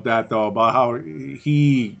understand about that though, about how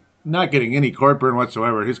he not getting any court burn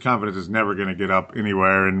whatsoever. His confidence is never going to get up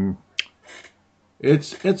anywhere, and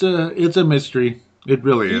it's a mystery. It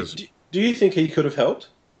really is. Do you think he could have helped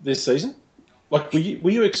this season? Like,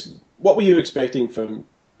 what were you expecting from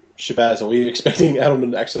Shabazz, or were you expecting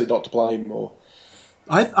Adelman actually not to play him more?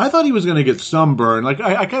 I thought he was going to get some burn. Like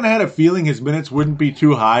I kind of had a feeling his minutes wouldn't be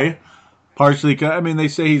too high. Partially, they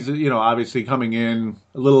say he's obviously coming in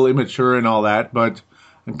a little immature and all that, but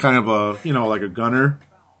and kind of like a gunner.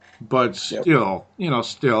 But still,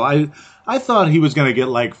 I thought he was going to get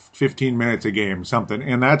like 15 minutes a game, something,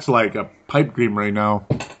 and that's like a pipe dream right now.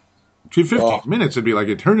 15 minutes would be like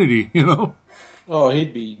eternity, Oh,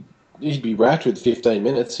 he'd be racked with 15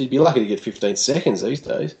 minutes. He'd be lucky to get 15 seconds these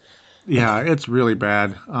days. Yeah, it's really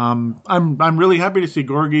bad. I'm really happy to see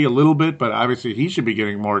Gorgui a little bit, but obviously he should be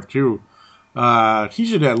getting more too. He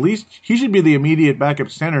should be the immediate backup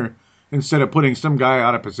center instead of putting some guy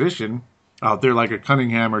out of position out there like a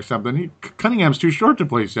Cunningham or something. Cunningham's too short to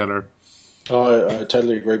play center. Oh, I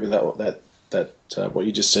totally agree with that. What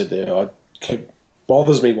you just said there. It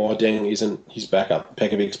bothers me why Deng isn't his backup,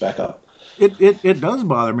 Pekovic's backup. It does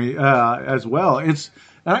bother me as well.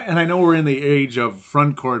 And I know we're in the age of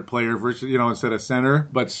front court player versus instead of center,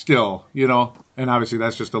 but still, and obviously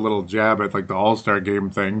that's just a little jab at like the All-Star game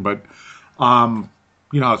thing. But how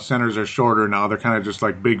centers are shorter now; they're kind of just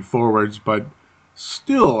like big forwards. But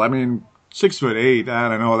still, 6'8", I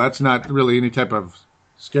don't know. That's not really any type of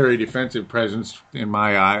scary defensive presence in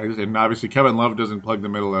my eyes. And obviously Kevin Love doesn't plug the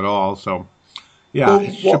middle at all. So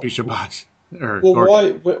it should be Shabazz.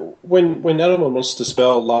 Why when Adelman wants to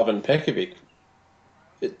spell Love and Pekovic?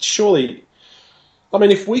 Surely,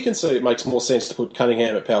 if we can see it makes more sense to put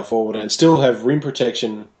Cunningham at power forward and still have rim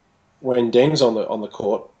protection when Deng's on the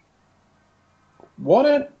court.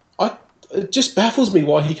 It just baffles me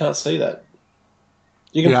why he can't see that.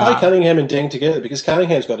 You can play Cunningham and Deng together because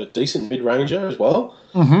Cunningham's got a decent mid-ranger as well.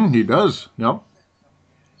 Mm-hmm, he does, yep.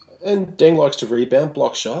 And Deng likes to rebound,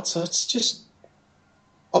 block shots. So it's just,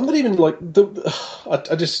 I'm not even like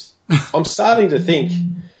I'm starting to think.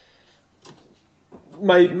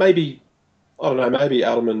 maybe I don't know. Maybe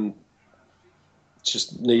Adelman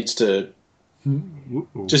just needs to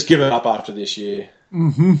just give it up after this year.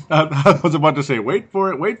 Mm-hmm. I was about to say, wait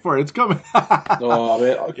for it, it's coming. Oh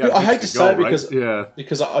man, Yeah, I hate to say it right? because Yeah.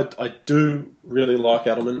 because I do really like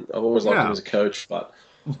Adelman. I've always liked Yeah. him as a coach, but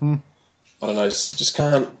I don't know. Just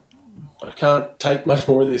I can't take much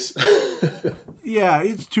more of this. Yeah,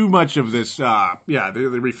 it's too much of this. They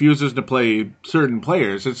refuses to play certain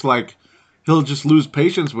players. It's like he'll just lose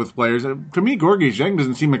patience with players. To me, Gorgie Zheng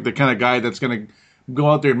doesn't seem like the kind of guy that's going to go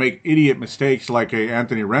out there and make idiot mistakes like a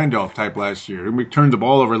Anthony Randolph type last year. And we turned the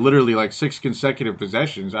ball over literally like 6 consecutive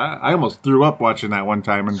possessions. I almost threw up watching that one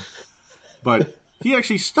time. But he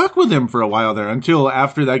actually stuck with him for a while there until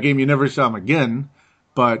after that game. You never saw him again.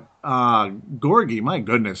 But Gorgie, my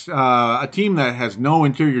goodness, a team that has no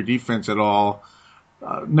interior defense at all.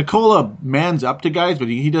 Nikola mans up to guys, but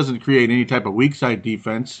he doesn't create any type of weak side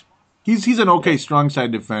defense. He's an okay strong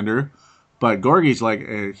side defender, but Gorgie's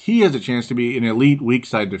like he has a chance to be an elite weak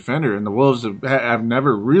side defender, and the Wolves have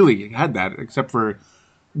never really had that except for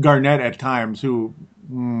Garnett at times. Who,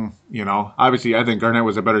 obviously I think Garnett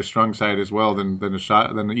was a better strong side as well than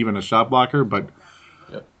even a shot blocker, but.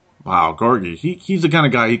 Wow, Gorgie, he's the kind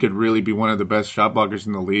of guy he could really be one of the best shot blockers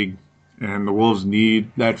in the league, and the Wolves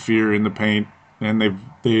need that fear in the paint, and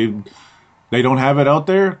they don't have it out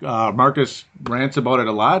there. Marcus rants about it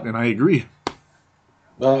a lot, and I agree.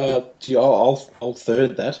 I'll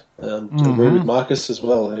third that. Agree with Marcus as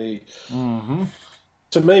well. To me,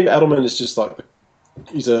 Adelman is just like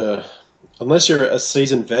unless you're a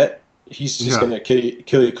seasoned vet, he's just going to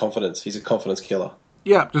kill your confidence. He's a confidence killer.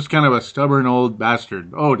 Yeah, just kind of a stubborn old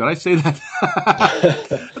bastard. Oh, did I say that?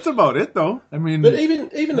 That's about it, though. I mean, but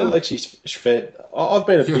even Alexis Shved, I've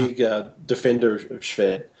been a big defender of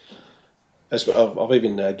Shved. I've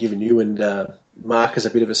even given you and Mark as a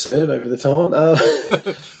bit of a serve over the time.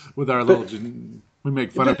 With our we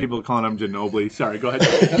make fun of people calling him Ginobili. Sorry, go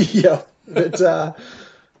ahead. Yeah, but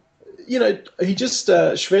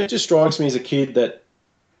Shved just strikes me as a kid that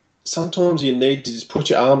sometimes you need to just put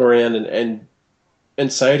your arm around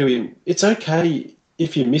and say to him, it's okay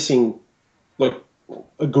if you're missing like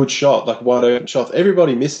a good shot, like wide open shots.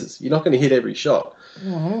 Everybody misses. You're not going to hit every shot.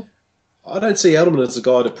 Mm-hmm. I don't see Adelman as a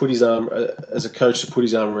guy to put his arm, as a coach to put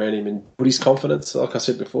his arm around him and put his confidence. Like I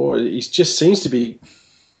said before, he just seems to be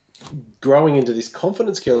growing into this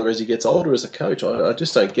confidence killer as he gets older as a coach. I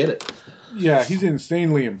just don't get it. Yeah, he's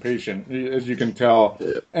insanely impatient, as you can tell,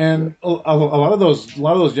 and a lot of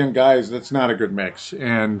those young guys. That's not a good mix.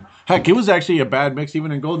 And heck, it was actually a bad mix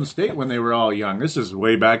even in Golden State when they were all young. This is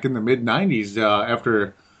way back in the mid '90s,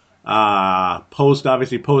 after post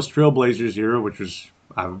Trailblazers era, which was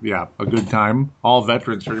a good time. All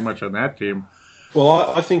veterans pretty much on that team. Well,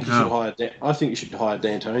 I think you should hire. I think you should hire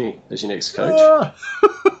D'Antoni as your next coach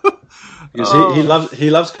because he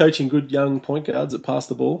loves coaching good young point guards that pass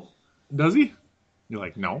the ball. Does he? You're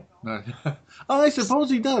like, no. I suppose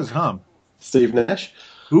he does, huh? Steve Nash.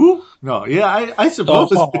 Who? No, yeah, I suppose.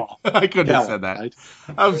 Oh, I couldn't have said that.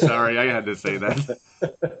 I'm sorry, I had to say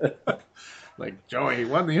that. Like, Joey, he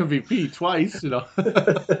won the MVP twice,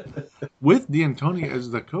 with D'Antoni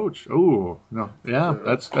as the coach. Oh, no. Yeah,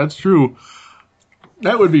 that's true.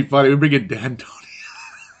 That would be funny. We bring in D'Antoni.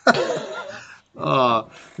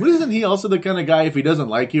 Isn't he also the kind of guy, if he doesn't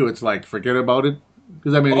like you, it's like, forget about it?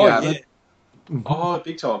 Because, I mean,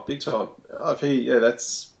 big time.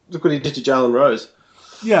 Look what he did to Jalen Rose.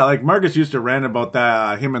 Yeah, like Marcus used to rant about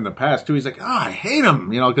him in the past, too. He's like, I hate him,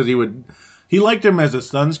 because he liked him as a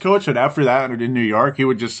Suns coach, and after that, in New York, he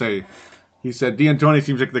would just say, he said, D'Antoni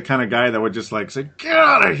seems like the kind of guy that would just like say, get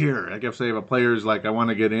out of here. Like if, say, if a player's like, I want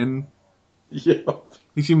to get in. Yeah.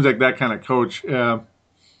 He seems like that kind of coach. Obviously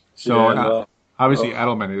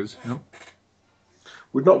Adelman is. Yep.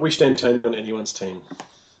 Would not wish D'Antoni on anyone's team.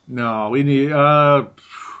 No, we need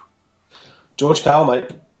George Karl,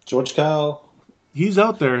 mate. George Karl. He's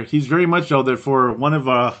out there. He's very much out there for one of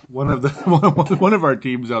our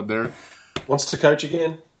teams out there. Wants to coach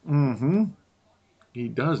again. Mm-hmm. He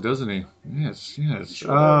does, doesn't he? Yes.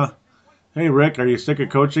 Sure hey, Rick, are you sick of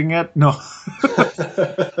coaching yet? No.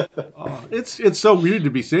 It's so weird to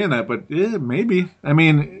be saying that, but maybe. Me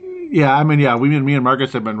and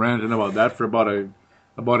Marcus have been ranting about that for about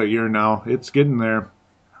a year now. It's getting there.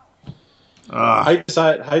 Hate to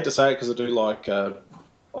say it because I do like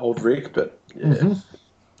old Rick, but yeah. Mm-hmm.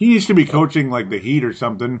 He used to be coaching like the Heat or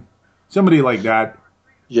something. Somebody like that.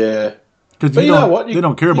 Yeah. Because they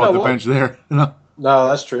don't care about the bench there. No,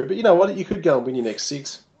 that's true. But you know what? You could go and win your next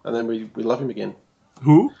 6, and then we love him again.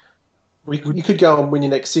 Who? You could go and win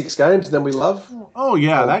your next 6 games, and then we love. Oh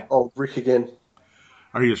yeah, old Rick again.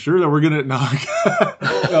 Are you sure that we're gonna? No,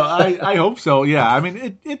 no, I hope so. Yeah, I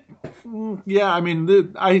mean yeah, I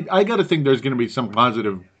mean I got to think there's gonna be some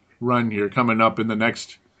positive run here coming up in the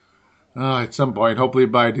next at some point, hopefully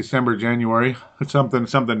by December, January, something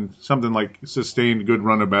like sustained good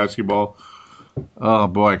run of basketball. Oh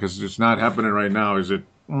boy, because it's not happening right now, is it?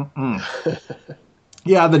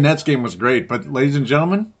 Yeah, the Nets game was great, but ladies and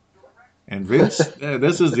gentlemen, and Vince,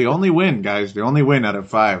 this is the only win, guys. The only win out of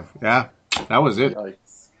 5. Yeah, that was it.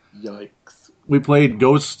 Yikes. We played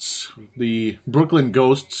Ghosts, the Brooklyn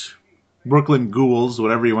Ghosts, Brooklyn Ghouls,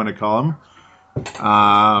 whatever you want to call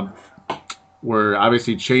them. Were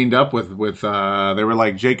obviously chained up with they were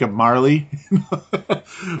like Jacob Marley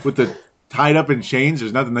with the tied up in chains.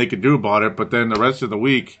 There's nothing they could do about it. But then the rest of the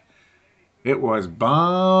week, it was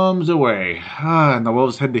bombs away. And the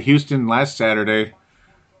Wolves head to Houston last Saturday.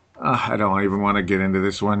 I don't even want to get into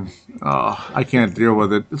this one. Oh, I can't deal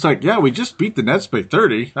with it. It's like, yeah, we just beat the Nets by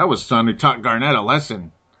 30. That was fun. We taught Garnett a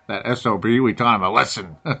lesson. That SOB, we taught him a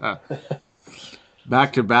lesson.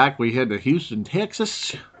 Back to back, we head to Houston,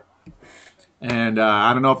 Texas. And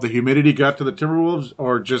I don't know if the humidity got to the Timberwolves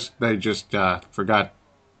or they just forgot.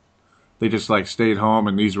 They just like stayed home,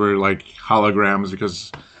 and these were like holograms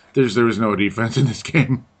because there was no defense in this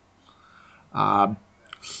game.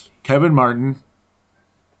 Kevin Martin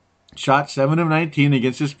shot 7 of 19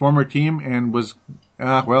 against his former team and was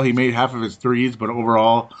he made half of his threes, but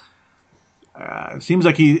overall, it seems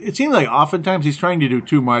like oftentimes he's trying to do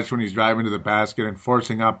too much when he's driving to the basket and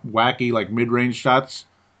forcing up wacky like mid-range shots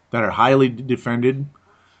that are highly defended.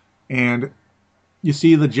 And you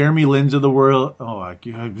see the Jeremy Lins of the world. Oh, I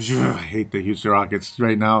hate the Houston Rockets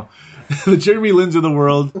right now. The Jeremy Lins of the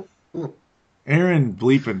world. Aaron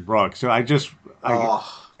bleeping Brooks. So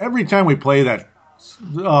every time we play that,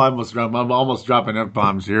 I'm almost dropping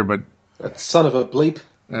F-bombs here, but that son of a bleep.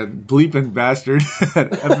 Bleeping bastard.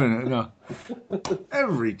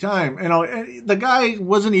 Every time. The guy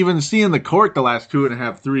wasn't even seeing the court the last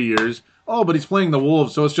 2.5, 3 years. Oh, but he's playing the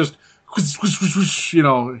Wolves, so it's just,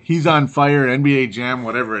 he's on fire, NBA Jam,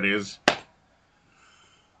 whatever it is.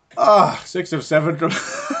 6 of 7. I'm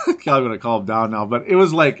going to call him down now, but it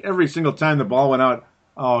was like every single time the ball went out,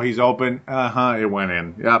 oh, he's open, it went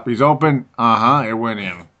in. Yep, he's open, it went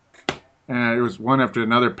in. And it was one after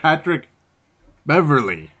another. Patrick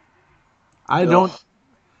Beverly. I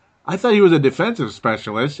thought he was a defensive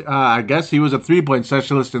specialist. I guess he was a 3-point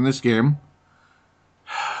specialist in this game.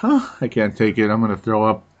 I can't take it. I'm going to throw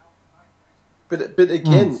up. But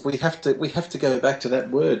again, we have to go back to that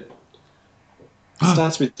word. It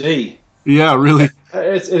starts with D. Yeah, really.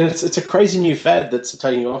 It's a crazy new fad that's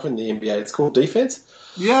taking off in the NBA. It's called defense.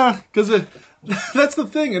 Yeah, because that's the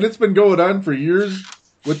thing, and it's been going on for years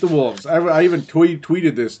with the Wolves. I even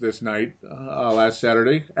tweeted this night, last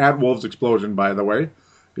Saturday, at Wolves Explosion, by the way.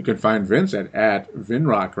 You can find Vince at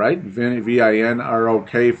Vinrock, right?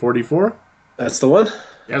 VINROK 44. That's the one.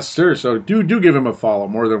 Yes, sir. So do give him a follow.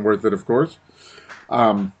 More than worth it, of course.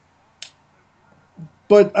 But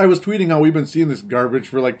I was tweeting how we've been seeing this garbage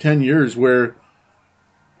for like 10 years where,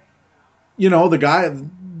 the guy,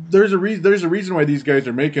 there's a reason why these guys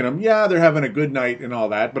are making them. Yeah, they're having a good night and all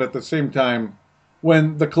that. But at the same time,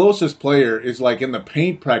 when the closest player is like in the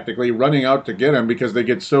paint practically running out to get him because they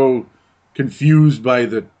get so confused by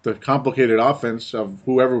the complicated offense of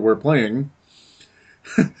whoever we're playing,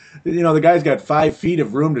 the guy's got 5 feet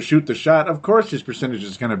of room to shoot the shot. Of course his percentage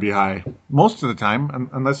is going to be high. Most of the time,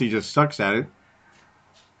 unless he just sucks at it.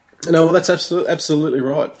 No, well, that's absolutely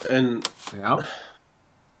right. And yeah.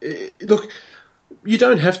 Look, you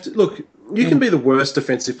don't have to... Look, you can be the worst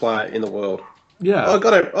defensive player in the world. Yeah. I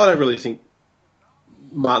don't really think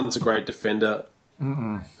Martin's a great defender.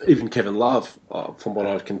 Mm-mm. Even Kevin Love, from what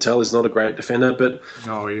I can tell, is not a great defender. But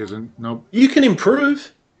no, he isn't. Nope. You can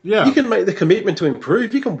improve. Yeah. You can make the commitment to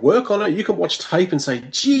improve. You can work on it. You can watch tape and say,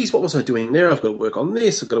 geez, what was I doing there? I've got to work on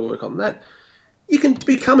this. I've got to work on that. You can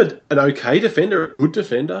become an okay defender, a good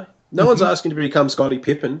defender. No one's asking to become Scottie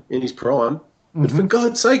Pippen in his prime. But for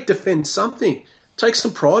God's sake, defend something. Take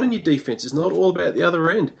some pride in your defense. It's not all about the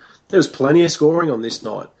other end. There was plenty of scoring on this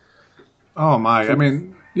night. Oh, my. I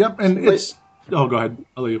mean, yep. And it's... Oh, go ahead.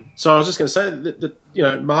 I'll leave. So I was just going to say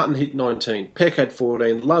that Martin hit 19, Peck had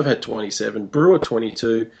 14, Love had 27, Brewer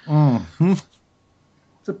 22. Mm-hmm.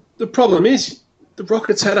 The problem is the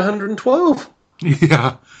Rockets had 112.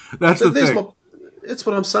 Yeah, that's the thing. That's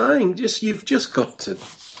what I'm saying. You've just got to.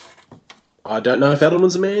 I don't know if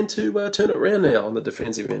Edelman's a man to turn it around now on the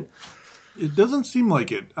defensive end. It doesn't seem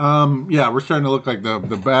like it. We're starting to look like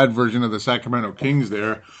the bad version of the Sacramento Kings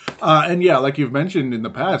there. And yeah, like you've mentioned in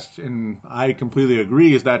the past, and I completely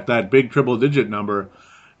agree, is that big triple-digit number.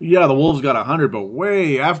 Yeah, the Wolves got 100, but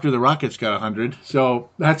way after the Rockets got 100. So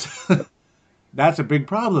that's that's a big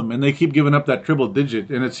problem, and they keep giving up that triple digit.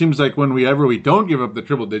 And it seems like whenever we don't give up the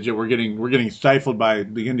triple digit, we're getting stifled by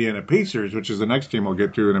the Indiana Pacers, which is the next team we'll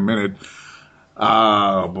get to in a minute.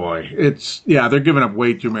 Oh boy, they're giving up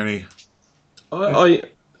way too many.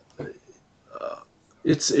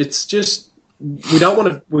 It's just we don't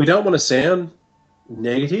want to sound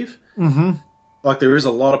negative. Mm-hmm. Like there is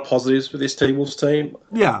a lot of positives for this T-Wolves team.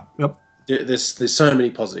 Yeah. Yep. There's so many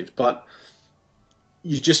positives, but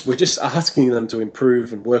we're just asking them to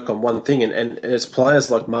improve and work on one thing, and it's players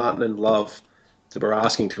like Martin and Love that we're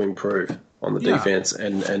asking to improve on the defense,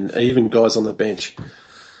 and even guys on the bench.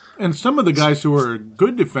 And some of the guys who are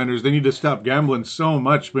good defenders, they need to stop gambling so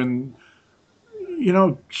much. When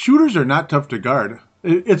shooters are not tough to guard.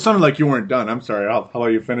 It sounded like you weren't done. I'm sorry. How about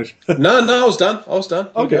you finish? No, I was done.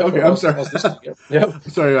 Okay. I'm sorry. I was listening. Yeah.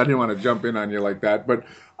 Sorry, I didn't want to jump in on you like that. But,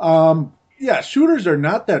 shooters are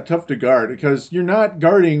not that tough to guard because you're not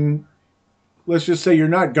guarding, let's just say you're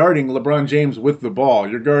not guarding LeBron James with the ball.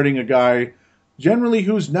 You're guarding a guy generally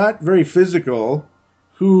who's not very physical,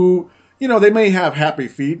 who, they may have happy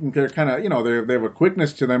feet and they're kind of, they have a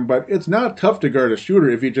quickness to them, but it's not tough to guard a shooter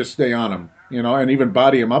if you just stay on him, and even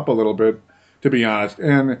body him up a little bit, to be honest.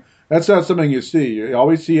 And that's not something you see. You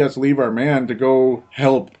always see us leave our man to go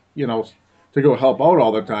help, to go help out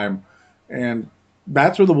all the time. And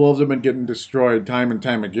that's where the Wolves have been getting destroyed time and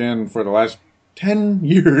time again for the last 10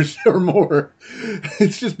 years or more.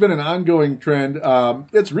 It's just been an ongoing trend.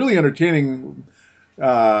 It's really entertaining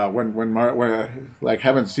when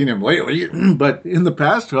haven't seen him lately, but in the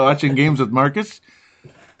past, watching games with Marcus,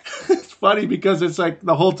 it's funny because it's like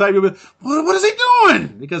the whole time you'll be, what is he doing?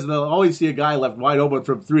 Because they'll always see a guy left wide open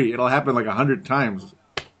from three. It'll happen like 100 times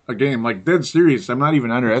a game. Like, dead serious. I'm not even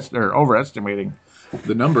overestimating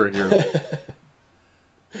the number here.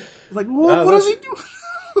 Like, what is he doing?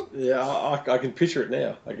 Yeah, I can picture it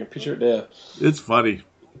now. It's funny.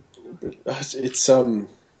 It's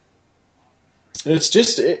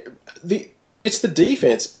the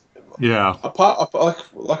defense. Yeah.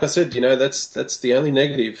 Like I said, that's the only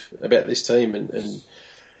negative about this team, and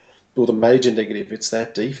the major negative. It's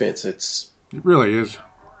that defense. It really is.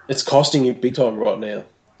 It's costing you big time right now.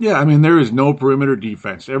 Yeah, I mean, there is no perimeter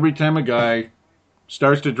defense. Every time a guy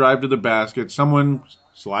starts to drive to the basket, someone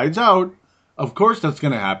slides out. Of course, that's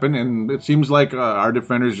going to happen, and it seems like our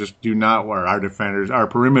defenders just do not, or our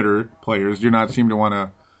perimeter players do not seem to want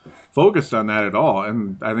to focus on that at all.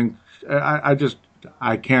 And I think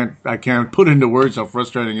I can't put into words how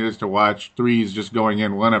frustrating it is to watch threes just going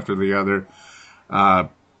in one after the other.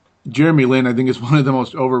 Jeremy Lin, I think, is one of the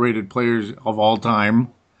most overrated players of all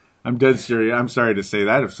time. I'm dead serious. I'm sorry to say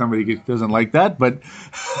that if somebody doesn't like that, but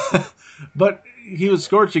but he was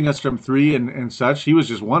scorching us from three and such. He was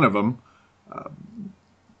just one of them.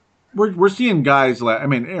 We're seeing guys like,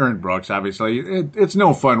 Aaron Brooks, obviously. It's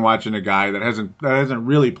no fun watching a guy that hasn't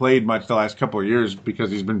really played much the last couple of years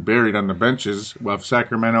because he's been buried on the benches of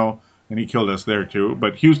Sacramento, and he killed us there too.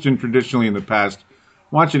 But Houston, traditionally in the past,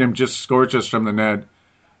 watching him just scorch us from the net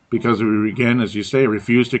because we, again, as you say,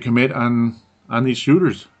 refuse to commit on these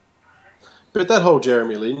shooters. But that whole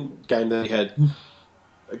Jeremy Lin game that he had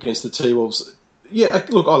against the T-Wolves, yeah,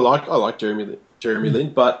 look, I like Jeremy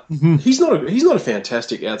Lin, but he's not a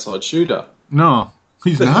fantastic outside shooter. No,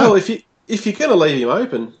 he's but not. Hell, if you're going to leave him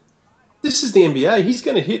open, this is the NBA. He's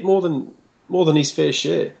going to hit more than his fair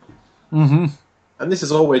share. Mm-hmm. And this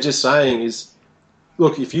is all we're just saying is,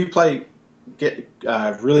 look, if you get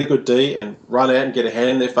really good D and run out and get a hand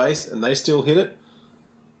in their face, and they still hit it,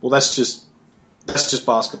 well, that's just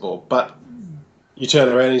basketball. But you turn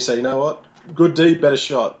around and you say, you know what, good D, better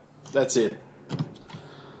shot. That's it.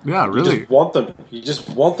 Yeah, really. You just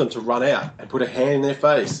want them to run out and put a hand in their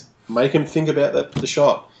face, make them think about the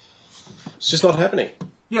shot. It's just not happening.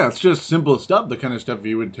 Yeah, it's just simple stuff, the kind of stuff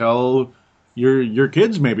you would tell your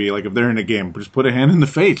kids maybe, like if they're in a game, just put a hand in the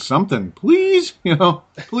face, something, please,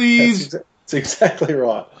 please. That's exactly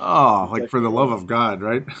right. Oh, like for the love of God,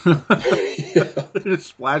 right? They're just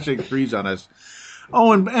splashing threes on us.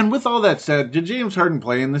 Oh, and with all that said, did James Harden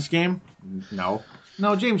play in this game? No,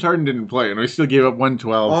 James Harden didn't play, and we still gave up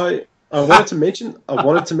 112. I wanted to mention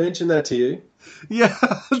that to you. Yeah,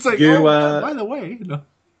 it's like, by the way,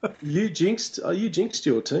 you jinxed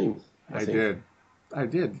your team. I did.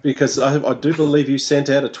 Because I do believe you sent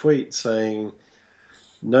out a tweet saying,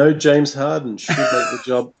 "No, James Harden should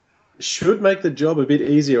make the job a bit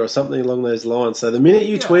easier," or something along those lines. So the minute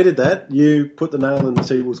you tweeted that, you put the nail in the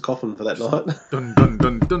T-Wolves' coffin for that night. Dun dun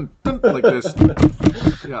dun dun dun, like this.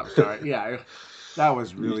 Yeah, sorry. Yeah. That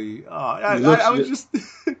was really. looked- I was just.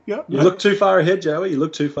 Yeah. You look too far ahead, Joey. You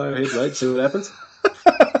look too far ahead, mate. See what happens?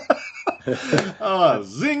 Oh,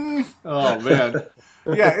 zing! Oh man,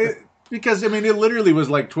 yeah. Because I mean, it literally was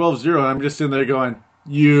like 12-0, and I'm just sitting there going,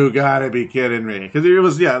 "You gotta be kidding me!" Because it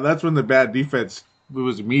was, yeah. That's when the bad defense. It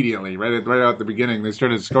was immediately right out the beginning. They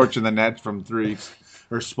started scorching the net from three,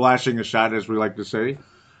 or splashing a shot, as we like to say.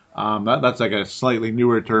 That's like a slightly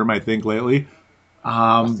newer term, I think, lately.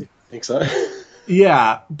 I think so.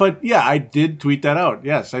 Yeah, but yeah, I did tweet that out.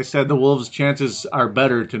 Yes, I said the Wolves' chances are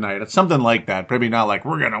better tonight. It's something like that. Maybe not like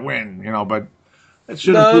we're gonna win, but it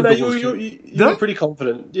should. No, have you were pretty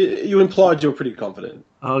confident. You implied you were pretty confident.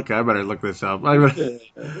 Okay, I better look this up.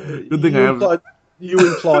 Good thing You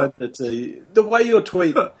implied that the way your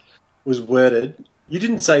tweet was worded, you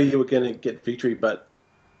didn't say you were going to get victory, but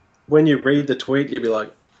when you read the tweet, you'd be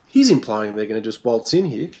like, he's implying they're going to just waltz in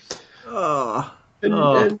here. So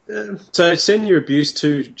send your abuse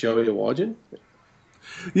to Joey Awajan.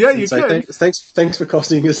 Yeah, you can. Thanks for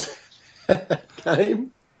costing us that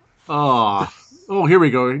game. Oh, here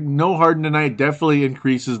we go. No Harden tonight definitely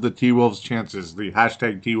increases the T-Wolves chances. The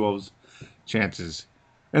hashtag T-Wolves chances.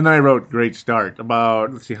 And then I wrote, great start.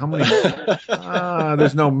 About, let's see, how many?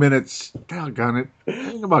 There's no minutes. Doggone it.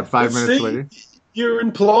 About 5 minutes later. You're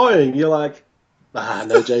implying. You're like,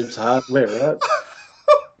 no James Harden. We're right.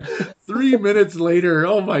 3 minutes later.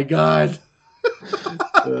 Oh, my God.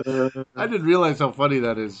 I didn't realize how funny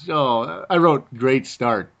that is. Oh, I wrote, great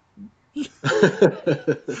start. 3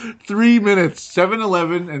 minutes,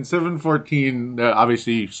 7:11 and 7:14.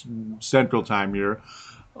 Obviously, Central Time here.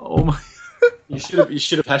 Oh, my. You should have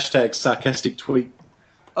hashtag sarcastic tweet.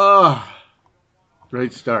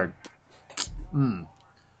 Great start.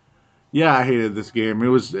 Yeah, I hated this game. It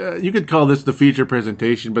was you could call this the feature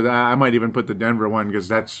presentation, but I might even put the Denver one because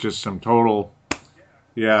that's just some total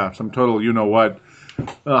you know what.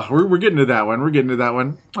 We're getting to that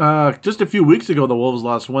one. Just a few weeks ago, the Wolves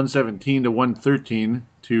lost 117 to 113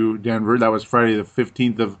 to Denver. That was Friday the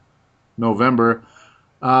 15th of November.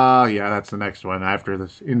 That's the next one after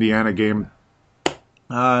this Indiana game.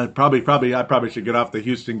 I probably should get off the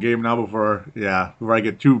Houston game now before I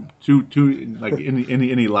get too like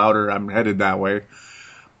any louder. I'm headed that way.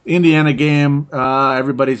 Indiana game,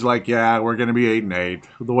 everybody's like, yeah, we're going to be 8-8.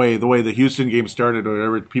 The way the Houston game started, or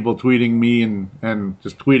there were people tweeting me and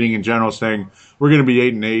just tweeting in general saying we're going to be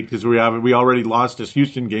 8-8 because we already lost this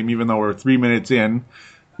Houston game even though we're 3 minutes in.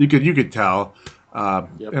 You could tell.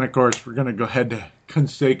 Yep. And of course we're going to go ahead to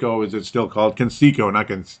Conseco, is it still called Conseco, not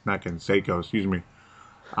Conseco, excuse me.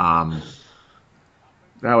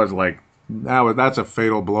 That's a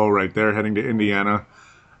fatal blow right there heading to Indiana.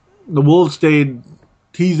 The Wolves stayed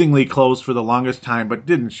teasingly close for the longest time, but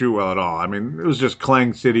didn't shoot well at all. I mean, it was just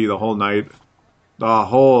Clang City the whole night,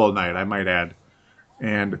 I might add.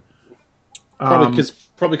 And probably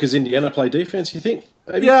because Indiana play defense, you think?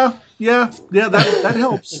 Maybe? Yeah, that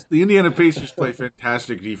helps. The Indiana Pacers play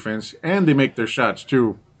fantastic defense, and they make their shots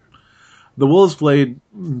too. The Wolves played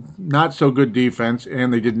not so good defense,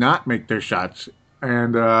 and they did not make their shots.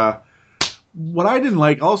 And what I didn't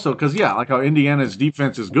like also, because like how Indiana's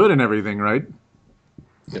defense is good and everything, right?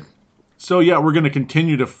 Yep. So we're going to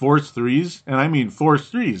continue to force threes, and I mean force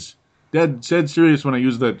threes. Dead serious when I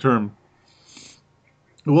use that term.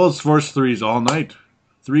 The Wolves forced threes all night.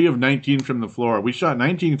 3 of 19 from the floor. We shot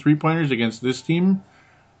 19 3-pointers against this team.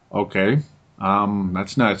 Okay,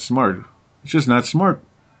 that's not smart. It's just not smart.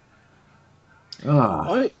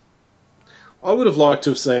 I would have liked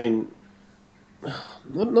to have seen.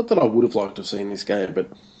 Not that I would have liked to have seen this game, but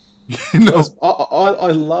No,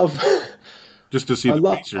 I love. just to see the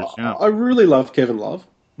Pacers. Yeah, I really love Kevin Love.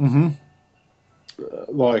 Mm-hmm.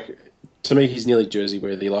 To me, he's nearly jersey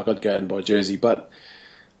worthy. Like, I'd go out and buy a jersey, but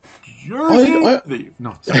Jersey.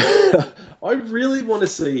 No, I really want to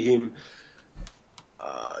see him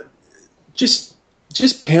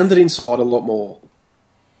just pound it inside a lot more.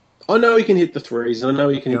 I know he can hit the threes, and I know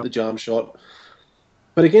he can hit the jump shot,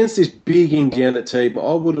 but against this big Indiana team,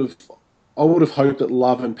 I would have hoped that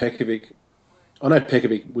Love and Pekovic. I know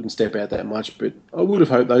Pekovic wouldn't step out that much, but I would have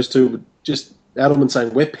hoped those two would just Adelman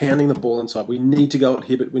saying, we're pounding the ball inside. We need to go at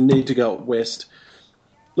Hibbert. We need to go at West.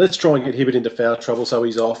 Let's try and get Hibbert into foul trouble so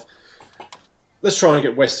he's off. Let's try and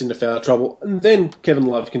get West into foul trouble. And then Kevin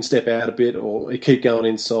Love can step out a bit or keep going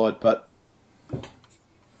inside. But I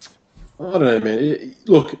don't know, man.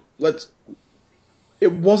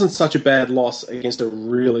 It wasn't such a bad loss against a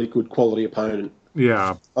really good quality opponent.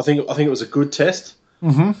 yeah. I think it was a good test.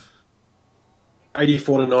 Mm-hmm.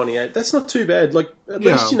 84-98. That's not too bad. Like, at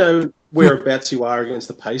least you know whereabouts you are against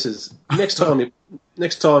the Pacers. Next time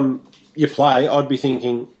you play, I'd be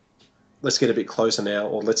thinking, let's get a bit closer now,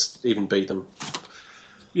 or let's even beat them.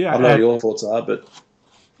 Yeah, I don't know what your thoughts are, but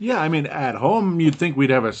yeah, I mean, at home, you'd think we'd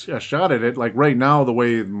have a shot at it. Like right now, the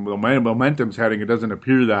way the momentum's heading, it doesn't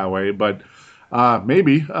appear that way. But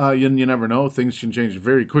maybe you never know. Things can change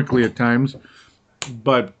very quickly at times.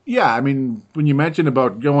 But yeah, I mean, when you mentioned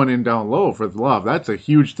about going in down low for Love, that's a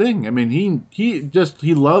huge thing. I mean, he just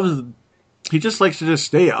likes to just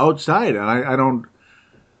stay outside, and I don't.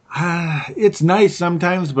 It's nice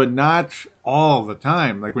sometimes, but not all the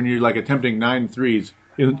time. Like when you're like attempting 9 threes.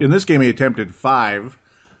 In this game, he attempted 5.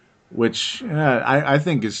 Which I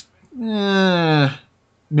think is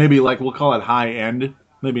maybe like we'll call it high end,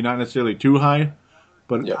 maybe not necessarily too high,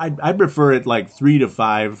 but yep. I prefer it like 3 to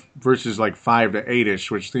 5 versus like 5 to 8ish,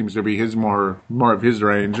 which seems to be his more of his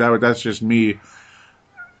range. That's just me.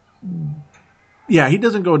 Yeah, he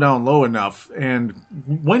doesn't go down low enough, and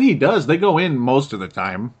when he does, they go in most of the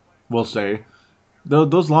time. We'll say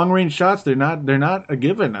those long range shots they're not a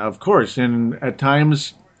given, of course, and at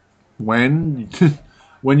times when.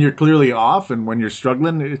 When you're clearly off and when you're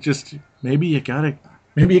struggling, it's just maybe you gotta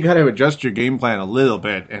adjust your game plan a little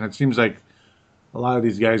bit. And it seems like a lot of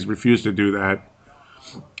these guys refuse to do that.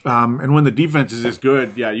 And when the defense is this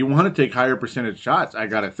good, yeah, you want to take higher percentage shots. I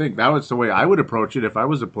gotta think that was the way I would approach it if I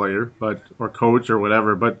was a player, or coach or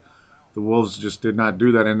whatever. But the Wolves just did not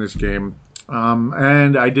do that in this game,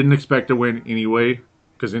 and I didn't expect to win anyway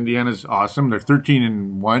because Indiana's awesome. They're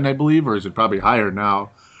 13-1, I believe, or is it probably higher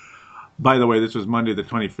now? By the way, this was Monday, the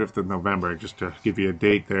 25th of November, just to give you a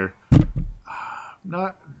date there.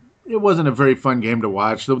 It wasn't a very fun game to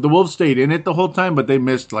watch. The Wolves stayed in it the whole time, but they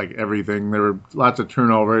missed like everything. There were lots of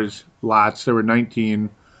turnovers, There were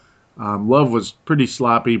 19. Love was pretty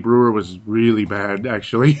sloppy. Brewer was really bad,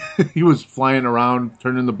 actually. He was flying around,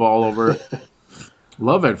 turning the ball over.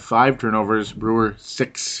 Love had 5 turnovers, Brewer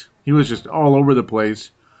 6. He was just all over the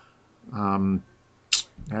place.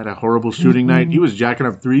 Had a horrible shooting night. He was jacking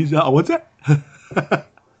up threes. What's that?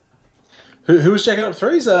 Who was jacking up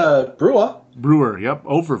threes? Brewer. Brewer, yep.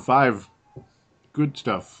 0 for 5. Good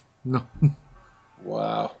stuff. No.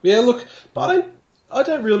 Wow. Yeah, look, but I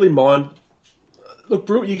don't really mind. Look,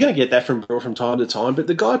 Brewer, you're going to get that from Brewer from time to time, but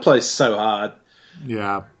the guy plays so hard.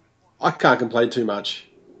 Yeah. I can't complain too much.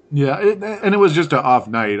 Yeah, and it was just an off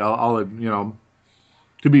night. I'll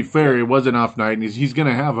to be fair, it was an off night, and he's going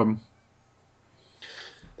to have them.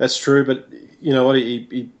 That's true, but you know what?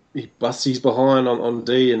 He busts his behind on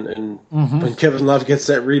D, and when Kevin Love gets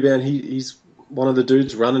that rebound, he's one of the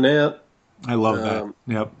dudes running out. I love that.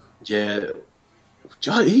 Yep. Yeah.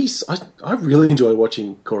 I really enjoy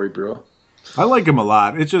watching Corey Brewer. I like him a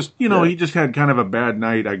lot. It's just, he just had kind of a bad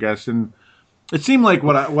night, I guess, and it seemed like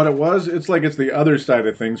what it was. It's like it's the other side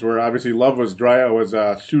of things where obviously Love was dry. I was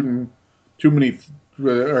shooting too many,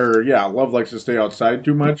 Love likes to stay outside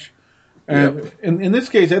too much. And in this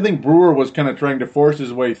case, I think Brewer was kind of trying to force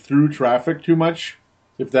his way through traffic too much,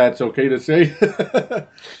 if that's okay to say.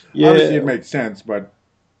 Yeah, obviously it makes sense, but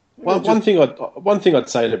one thing I'd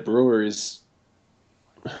say to Brewer is,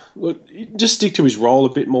 look, just stick to his role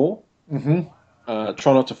a bit more. Mm-hmm.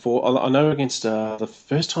 Try not to fall. I know against the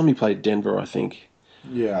first time he played Denver, I think.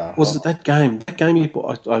 Yeah. Was it that game? That game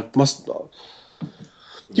I must.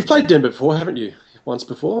 You've played Denver before, haven't you? Once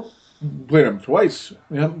before. Played him twice.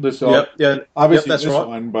 Yeah, obviously this right.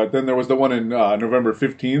 one, but then there was the one in November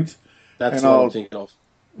 15th. That's what I'm thinking of.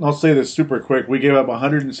 I'll say this super quick. We gave up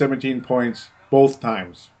 117 points both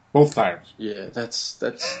times. Both times. Yeah, that's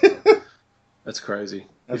that's crazy.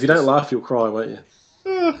 If you don't laugh, you'll cry, won't you?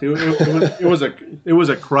 It was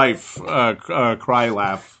a cry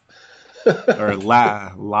laugh. Or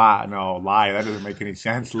lie. That doesn't make any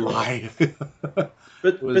sense. Lie.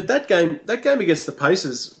 But that game against the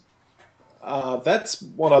Pacers, that's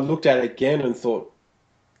what I looked at again and thought,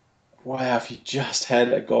 wow, if you just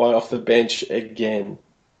had a guy off the bench again.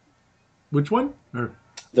 Which one?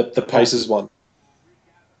 The Pacers one.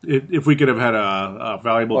 If we could have had a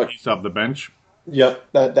valuable piece off the bench.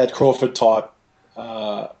 Yep, that Crawford type.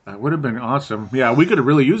 That would have been awesome. Yeah, we could have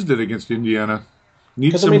really used it against Indiana.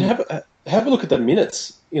 Because, have a look at the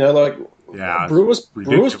minutes.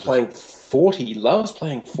 Brewers playing 40, Love's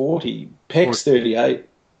playing 40, Peck's 38.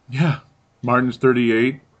 Yeah, Martin's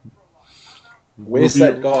 38. Where's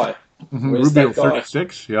that guy? Rubio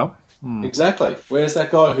 36, yeah. Exactly. Where's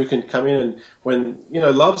that guy who can come in and when,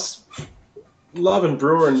 Love and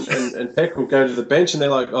Brewer and Peck will go to the bench and they're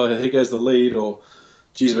like, oh, here goes the lead, or,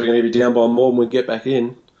 geez, we're going to be down by more when we get back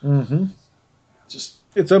in. Mm-hmm.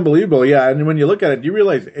 It's unbelievable, yeah. And when you look at it, do you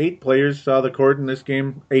realize 8 players saw the court in this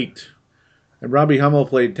game? 8. And Robbie Hummel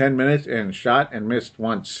played 10 minutes and shot and missed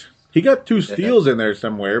once. He got 2 steals in there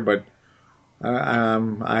somewhere, but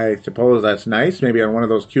I suppose that's nice. Maybe on one of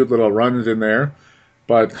those cute little runs in there.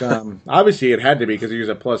 But obviously it had to be because he was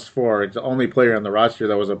a +4. It's the only player on the roster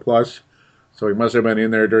that was a plus. So he must have been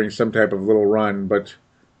in there during some type of little run. But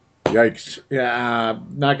yikes. Yeah,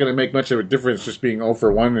 not going to make much of a difference just being 0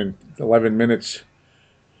 for 1 in 11 minutes.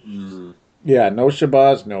 Yeah, no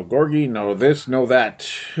Shabazz, no Gorgie, no this, no that.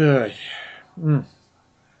 And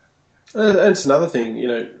it's another thing,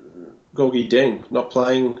 Gorgie Deng not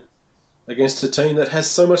playing against a team that has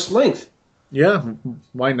so much length. Yeah,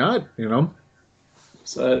 why not,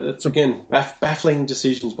 So it's, again, baffling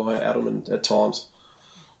decisions by Adelman at times.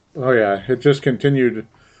 Oh, yeah, it just continued.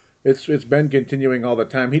 It's been continuing all the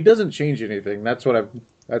time. He doesn't change anything. That's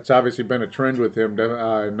obviously been a trend with him,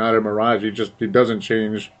 not a mirage. He doesn't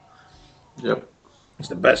change. Yep. He's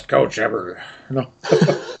the best coach ever. No.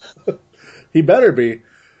 He better be.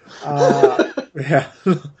 Yeah.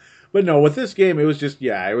 But no, with this game, it was just,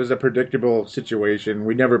 it was a predictable situation.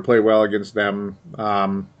 We never play well against them.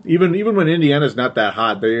 Even when Indiana's not that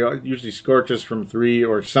hot, they usually scorch us from 3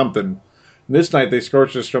 or something. This night they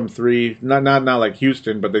scorched us from 3, not like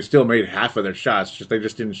Houston, but they still made half of their shots. They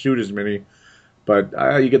just didn't shoot as many. But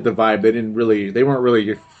you get the vibe. They weren't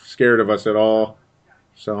really scared of us at all.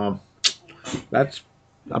 So that's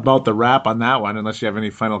about the wrap on that one, unless you have any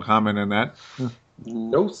final comment on that.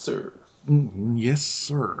 No, sir. Yes,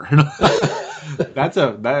 sir. That's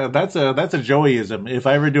a Joeyism. If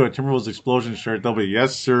I ever do a Timberwolves Explosion shirt, they'll be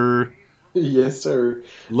yes, sir. Yes, sir.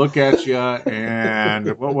 Look at you,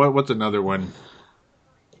 and what's another one?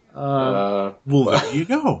 Well, there you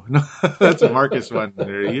go. That's a Marcus one.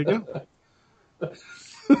 There you go.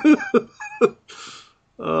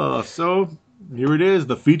 So here it is,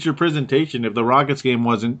 the feature presentation. If the Rockets game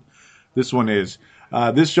wasn't, this one is.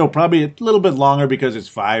 This show probably a little bit longer because it's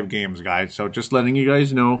 5 games, guys. So just letting you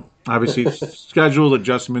guys know. Obviously, schedule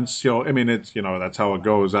adjustments. It's that's how it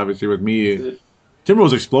goes. Obviously, with me,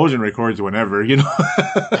 Timberwolves Explosion records whenever. You know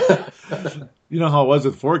how it was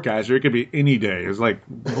with Forecaster. It could be any day. It's like,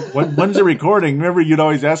 when's it recording? Remember, you'd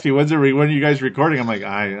always ask me, when are you guys recording? I'm like,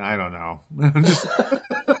 I don't know. I'm just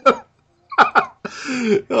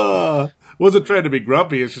wasn't trying to be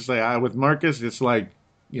grumpy. It's just like with Marcus, it's like.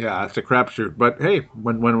 Yeah, it's a crapshoot. But hey,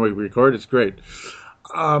 when we record, it's great.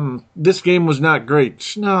 This game was not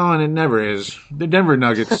great. No, and it never is. The Denver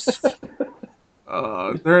Nuggets,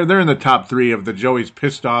 they're in the top 3 of the Joey's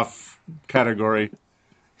pissed off category.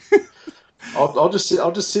 I'll just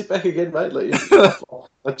sit back again, mate.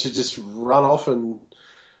 Let you just run off and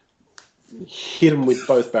hit them with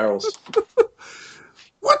both barrels.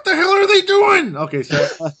 What the hell are they doing? Okay, so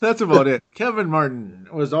that's about it. Kevin Martin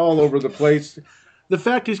was all over the place. The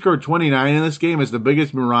fact he scored 29 in this game is the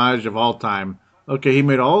biggest mirage of all time. Okay, he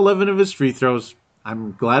made all 11 of his free throws.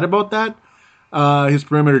 I'm glad about that. His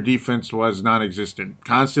perimeter defense was non-existent.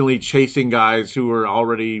 Constantly chasing guys who were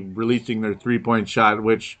already releasing their three-point shot,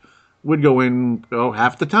 which would go in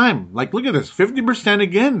half the time. Like, look at this, 50%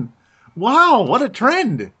 again. Wow, what a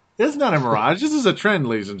trend. It's not a mirage. This is a trend,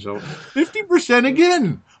 ladies and gentlemen. 50%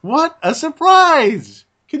 again. What a surprise.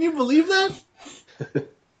 Can you believe that?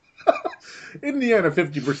 Indiana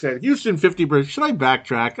 50%, Houston 50%. Should I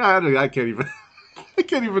backtrack? I can't even. I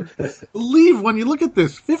can't even believe when you look at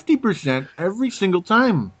this 50% every single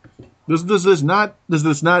time. Does this not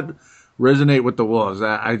resonate with the Wolves?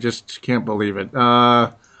 I just can't believe it.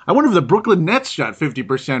 I wonder if the Brooklyn Nets shot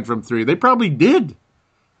 50% from 3. They probably did.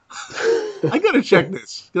 I gotta check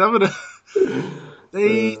this. They got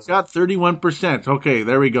 31%. Okay,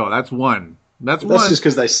 there we go. That's one. That's one. That's just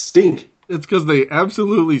because they stink. It's because they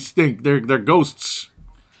absolutely stink. They're ghosts.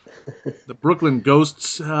 The Brooklyn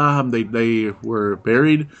Ghosts, they were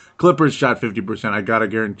buried. Clippers shot 50%. I gotta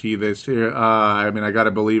guarantee this here. I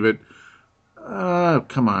gotta believe it.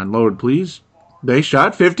 Come on, load, please. They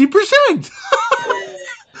shot 50%.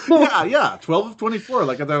 Yeah. 12 of 24,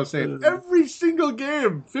 like I was saying. Every single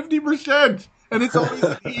game, 50%. And it's always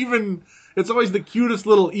even. It's always the cutest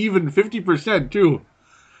little even 50%, too.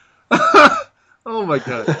 Oh, my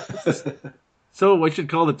God. So I should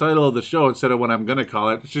call the title of the show instead of what I'm going to call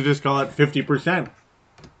it. I should just call it 50%.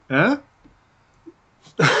 Huh?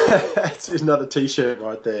 That's another T-shirt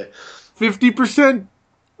right there. 50%.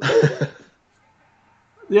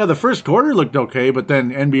 Yeah, the first quarter looked okay, but then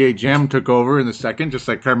NBA Jam took over in the second, just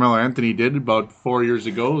like Carmelo Anthony did about 4 years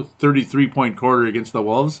ago. 33-point quarter against the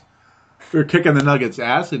Wolves. We were kicking the Nuggets'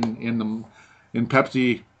 ass in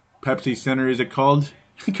Pepsi Center, is it called?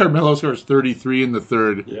 Carmelo scores 33 in the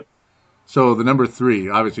third. Yep. So the number 3,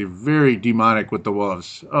 obviously very demonic with the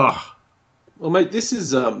Wolves. Ugh. Well, mate, this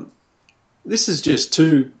is just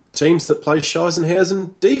two teams that play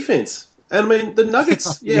Scheissenhausen defense. And I mean, the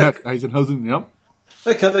Nuggets, Yeah, Eisenhusen, yep.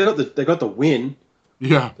 okay, they got the win.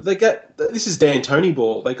 Yeah. But this is D'Antoni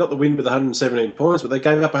ball. They got the win with 117 points, but they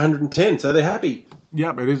gave up 110, so they're happy.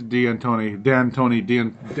 Yep, it is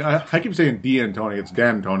D'Antoni. I keep saying D'Antoni. It's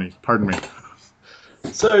D'Antoni. Pardon me.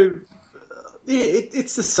 So,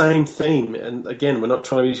 it's the same theme. And again, we're not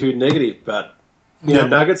trying to be too negative, but you know,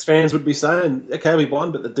 Nuggets fans would be saying, "Okay, we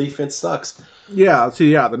won, but the defense sucks." Yeah,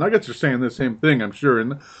 the Nuggets are saying the same thing, I'm sure,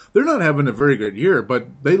 and they're not having a very good year, but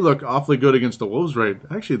they look awfully good against the Wolves, right?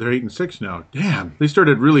 Actually, they're 8-6 now. Damn, they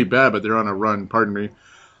started really bad, but they're on a run. Pardon me.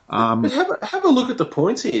 But have a look at the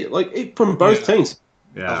points here, from both teams.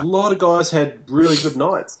 Yeah, a lot of guys had really good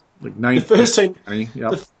nights. Like the first team, 20,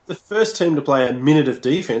 yep. the first team to play a minute of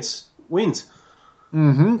defense wins.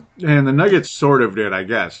 Mm-hmm. And the Nuggets sort of did, I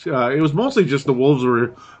guess. It was mostly just the Wolves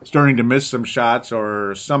were starting to miss some shots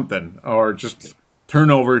or something, or just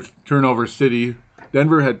turnover city.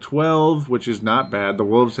 Denver had 12, which is not bad. The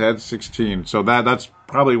Wolves had 16. So that's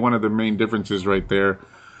probably one of the main differences right there.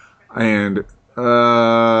 And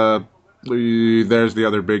there's the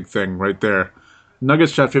other big thing right there.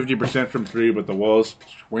 Nuggets shot 50% from three, but the Wolves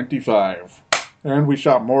 25. And we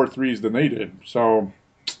shot more threes than they did. So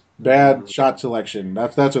bad shot selection.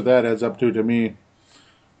 That's what that adds up to me.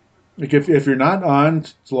 Like if you're not on,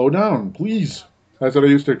 slow down, please. That's what I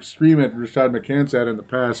used to scream at Rashad McCants at in the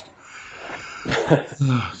past.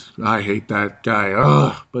 I hate that guy.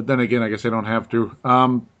 Ugh. But then again, I guess I don't have to.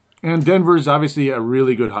 And Denver's obviously a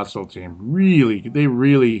really good hustle team. They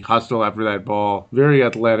really hustle after that ball. Very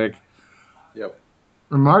athletic. Yep.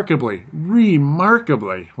 Remarkably,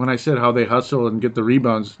 when I said how they hustle and get the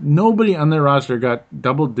rebounds, nobody on their roster got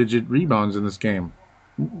double-digit rebounds in this game.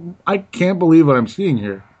 I can't believe what I'm seeing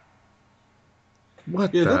here.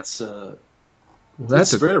 What? Yeah, the?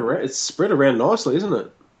 That's it's spread around nicely, isn't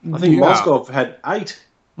it? I think Mozgov had 8.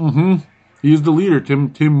 Mm-hmm. He's the leader,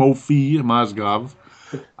 Timofey Mozgov.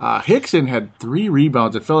 Hickson had 3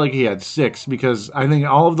 rebounds. It felt like he had 6 because I think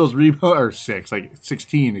all of those rebounds are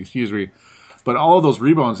 16, excuse me. But all of those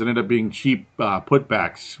rebounds ended up being cheap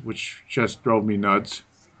putbacks, which just drove me nuts.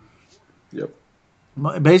 Yep.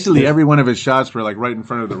 Basically, every one of his shots were like right in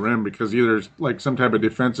front of the rim because either like some type of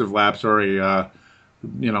defensive lapse or a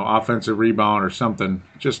offensive rebound or something.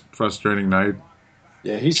 Just frustrating night.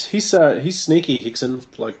 Yeah, he's sneaky, Hickson.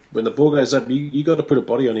 Like when the ball goes up, you got to put a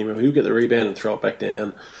body on him, and he'll get the rebound and throw it back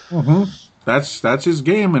down. Mm-hmm. That's his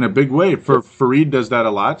game in a big way. Fareed does that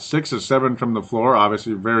a lot. 6 of 7 from the floor,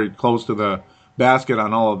 obviously very close to the basket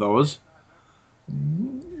on all of those.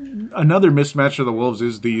 Another mismatch for the Wolves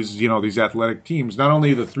is these athletic teams. Not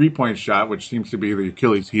only the 3-point shot, which seems to be the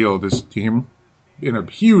Achilles heel of this team in a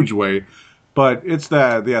huge way, but it's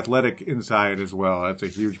the athletic inside as well. That's a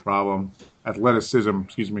huge problem. Athleticism,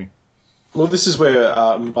 excuse me. Well, this is where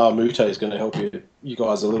Mbah Moute is going to help you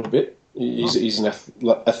guys a little bit. He's an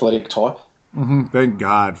athletic type. Mm-hmm. Thank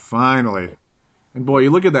God, finally. And boy, you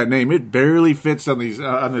look at that name; it barely fits on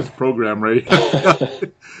this program, right?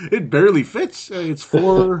 It barely fits. It's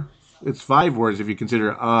 5 words if you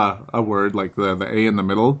consider a word, like the A in the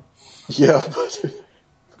middle. Yeah.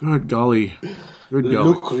 Good golly.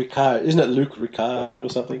 Luc Ricard, isn't it Luc Ricard or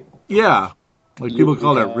something? Yeah, like people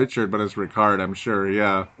call it Richard, but it's Ricard, I'm sure.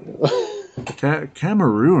 Yeah.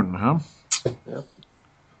 Cameroon, huh? Yeah.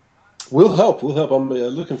 We'll help. I'm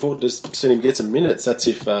looking forward to seeing him get some minutes. That's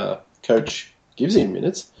if Coach gives him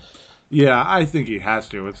minutes. Yeah, I think he has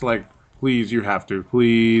to. It's like, please, you have to.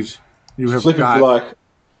 Please. You have Flip it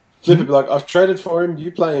be like, I've traded for him.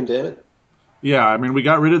 You play him, damn it. Yeah, I mean, we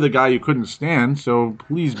got rid of the guy you couldn't stand, so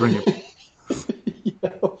please bring him. Yeah.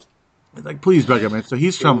 Like, please bring him in. So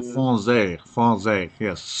he's from Fonzé,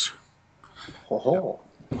 yes.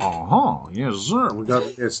 Yes, sir. We got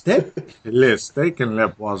le steak and le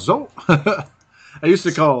poisson. I used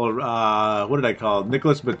to call, what did I call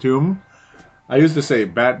Nicholas Batum? I used to say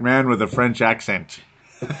Batman with a French accent.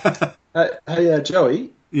 Hey,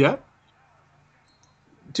 Joey. Yeah?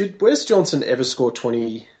 Did Wes Johnson ever score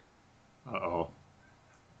 20? Uh-oh.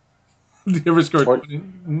 Did he ever score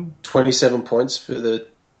 27 points for the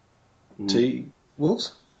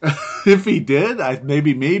T-Wolves? If he did,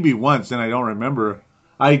 maybe once, and I don't remember.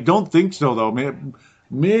 I don't think so, though.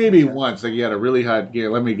 Maybe once. Like he had a really hot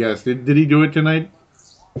game. Let me guess. Did he do it tonight?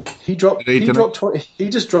 He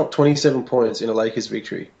just dropped 27 points in a Lakers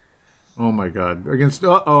victory. Oh my God! Against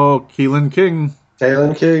Keelan King.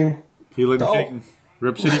 King.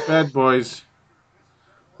 Rip City Bad Boys.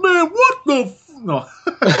 Man, what the no?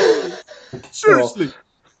 Seriously.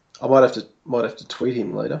 Well, I might have to tweet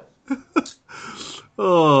him later.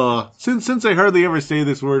 Oh, since I hardly ever say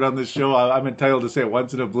this word on this show, I'm entitled to say it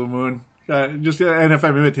once in a blue moon. And if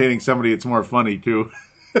I'm imitating somebody, it's more funny too.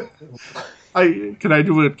 Can I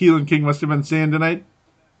do what Keelan King must have been saying tonight?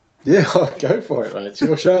 Yeah, go for it, mate. It's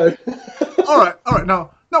your show. All right.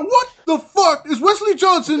 Now what the fuck is Wesley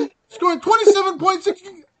Johnson scoring 27 points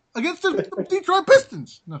against the Detroit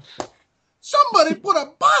Pistons? No. Somebody put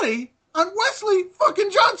a body on Wesley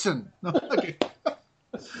fucking Johnson. No, okay. That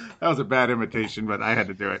was a bad imitation, but I had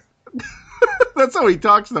to do it. That's how he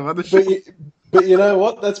talks though on the show. But you know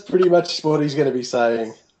what? That's pretty much what he's going to be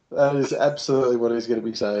saying. That is absolutely what he's going to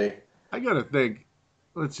be saying. I got to think.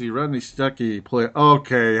 Let's see. Rodney Stuckey play.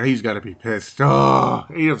 Okay, he's got to be pissed. Oh,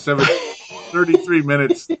 8 of 7, 33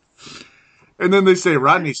 minutes. And then they say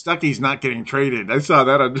Rodney Stuckey's not getting traded. I saw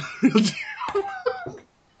that on.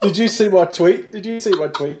 Did you see my tweet? Did you see my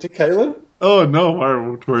tweet to Kalen? Oh no,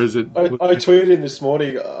 where is it? I tweeted him this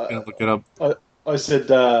morning. Look it up. I said,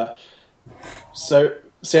 it's like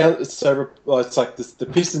the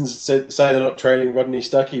Pistons say they're not trading Rodney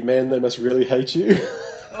Stuckey. Man, they must really hate you.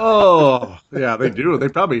 Oh, yeah, they do. They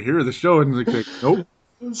probably hear the show and think, nope.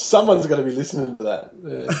 Someone's going to be listening to that.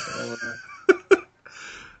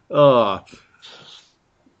 Yeah.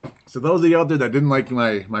 So those of you out there that didn't like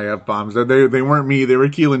my F-bombs, they weren't me. They were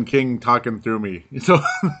Keelan King talking through me. So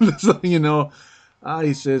you know,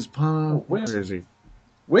 he says, where is he?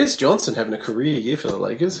 Where's Johnson having a career year for the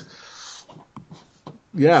Lakers?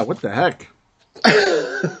 Yeah, what the heck?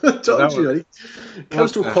 I told you. He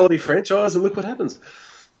comes to a quality franchise and look what happens.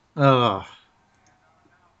 Rodney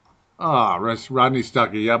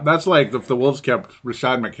Stuckey. Yep, that's like if the Wolves kept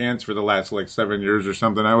Rashad McCants for the last 7 years or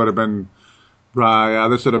something. I would have been. Yeah,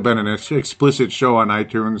 this would have been an explicit show on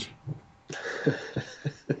iTunes.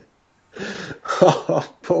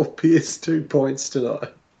 Paul Pierce 2 points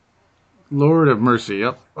tonight. Lord of mercy.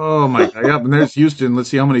 Yep. Oh my God. Yep. And there's Houston. Let's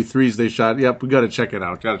see how many threes they shot. Yep. We got to check it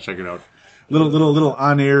out. Little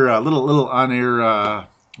on air. Little on air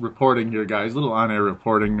reporting here, guys. Little on air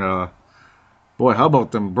reporting. Boy, how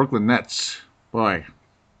about them Brooklyn Nets? Boy,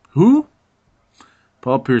 who?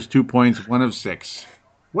 Paul Pierce 2 points, 1 of 6.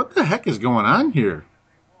 What the heck is going on here?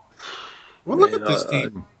 Well, look at this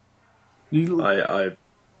team.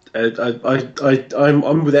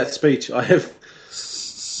 I'm without speech. I have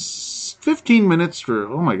 15 minutes for.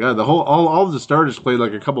 Oh my God! All of the starters played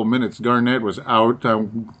like a couple minutes. Garnett was out. I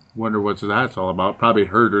wonder what that's all about. Probably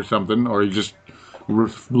hurt or something, or he just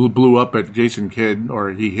blew up at Jason Kidd, or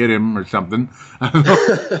he hit him or something. I don't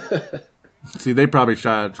know. See, they probably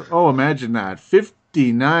shot. Oh, imagine that.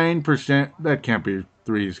 59%. That can't be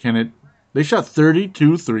threes, can it? They shot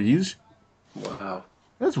 32 threes. Wow.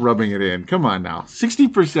 That's rubbing it in. Come on now.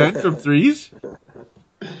 60% from threes?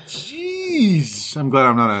 Jeez. I'm glad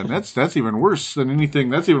I'm not on. That's even worse than anything.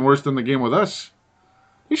 That's even worse than the game with us.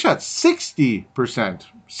 They shot 60%.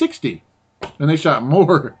 60. And they shot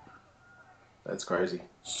more. That's crazy.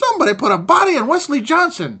 Somebody put a body on Wesley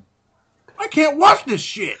Johnson. I can't watch this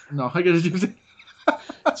shit. No, I gotta do that.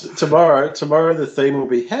 Tomorrow the theme will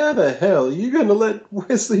be, how the hell are you going to let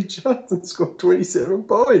Wesley Johnson score 27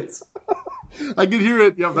 points? I can hear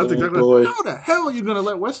it. Yeah, that's exactly boy. How the hell are you going to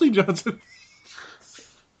let Wesley Johnson?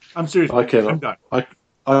 I'm serious. I'm done. I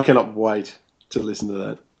cannot wait to listen to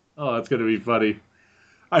that. Oh, it's going to be funny.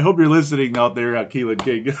 I hope you're listening out there, Keelan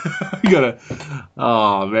King. You gotta.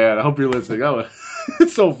 Oh man, I hope you're listening.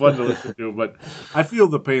 It's so fun to listen to, but I feel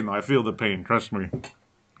the pain though. I feel the pain. Trust me.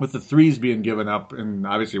 With the threes being given up, and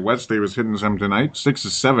obviously Wednesday was hitting some tonight. 6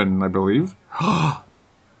 of 7, I believe.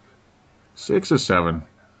 6 of 7.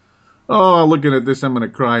 Oh, looking at this, I'm going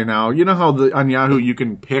to cry now. You know how on Yahoo you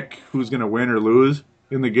can pick who's going to win or lose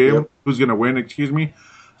in the game? Yep. Who's going to win,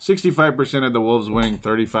 65% of the Wolves winning,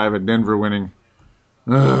 35% of Denver winning.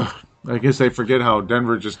 Ugh. I guess they forget how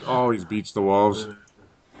Denver just always beats the Wolves.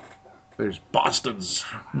 There's Boston's.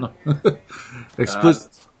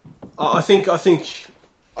 Explicit. I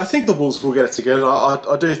think the Wolves will get it together.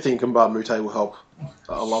 I do think Mbah Moute will help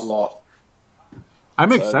a lot.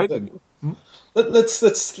 I'm excited. Let's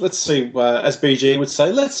see. As BG would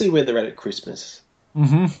say, let's see where they're at Christmas.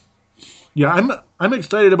 Mm-hmm. Yeah, I'm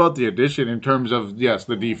excited about the addition in terms of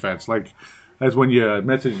the defense. Like, that's when you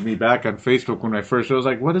messaged me back on Facebook when I was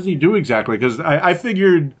like, what does he do exactly? Because I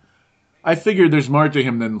figured there's more to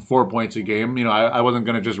him than 4 points a game. You know, I wasn't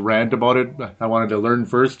going to just rant about it. I wanted to learn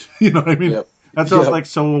first. You know what I mean? Yep. That's what I was like,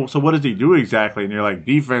 so what does he do exactly? And you're like,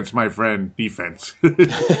 defense, my friend, defense.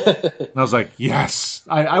 And I was like, yes.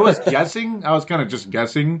 I was guessing. I was kind of just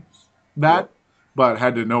guessing that, but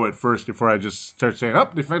had to know it first before I just start saying,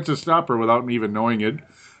 defensive stopper without me even knowing it.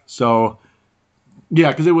 So,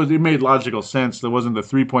 yeah, because it made logical sense. There wasn't the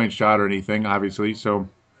 3-point shot or anything, obviously. So,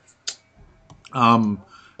 and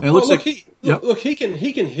it looks he can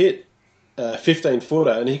hit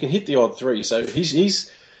 15-footer, and he can hit the odd three. So he's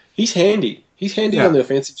handy. He's handy Yeah. on the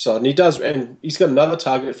offensive side, and he's got another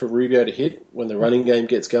target for Rubio to hit when the running game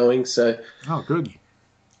gets going. So, Oh, good.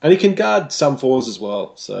 and he can guard some fours as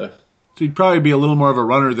well. So So he'd probably be a little more of a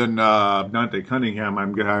runner than Dante Cunningham.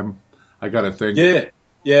 I gotta think.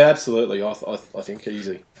 yeah, absolutely. I think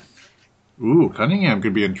easy. Ooh, Cunningham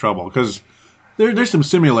could be in trouble because there's some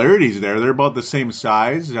similarities there. They're about the same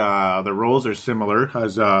size. The roles are similar,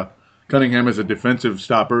 as Cunningham is a defensive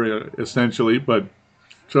stopper essentially. But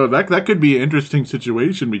so that could be an interesting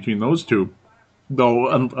situation between those two, though,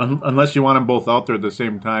 unless you want them both out there at the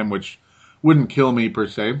same time, which wouldn't kill me per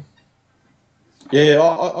se. Yeah,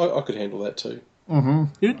 I could handle that too.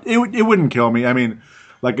 It wouldn't kill me. I mean,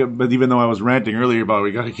 but even though I was ranting earlier about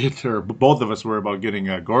we got to get, or both of us were about getting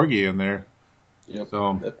Gorgie in there. Yep.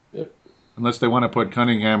 So Yep. unless they want to put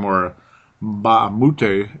Cunningham or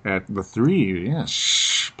Baamute at the 3,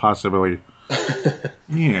 yes, possibly.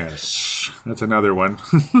 Yes, that's another one.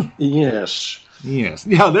 Yes. Yes,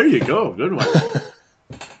 yeah, there you go. Good one.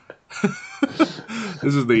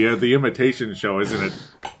 This is the imitation show, isn't it?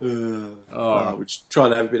 We're just trying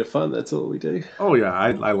to have a bit of fun. That's all we do. Oh yeah,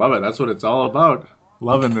 I love it. That's what it's all about.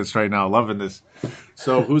 Loving this right now. Loving this.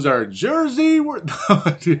 So who's our Jersey? Another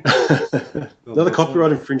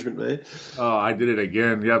copyright infringement, man. Oh, I did it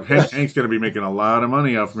again. Yep, Hank's going to be making a lot of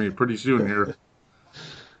money off me pretty soon here.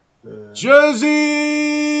 Jersey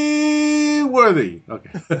Worthy.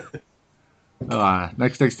 Okay.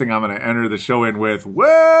 Next thing I'm going to enter the show in with,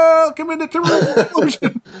 welcome into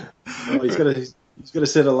Timberwolves. He's got a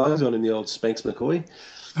set of lungs on in the old Spanx McCoy.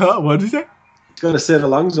 What did you say? He's got a set of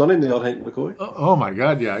lungs on in the old Hank McCoy. Oh my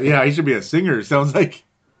God, yeah. He should be a singer. Sounds like.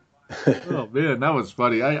 Oh man, that was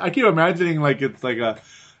funny. I keep imagining like it's like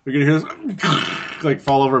we're gonna hear this like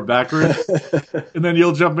fall over backwards, and then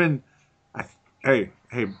you'll jump in. Hey,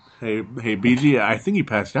 BG, I think he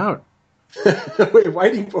passed out. We're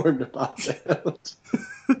waiting for him to pass out.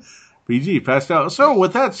 BG passed out. So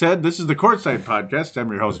with that said, this is the Courtside Podcast. I'm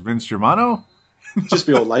your host, Vince Germano. Just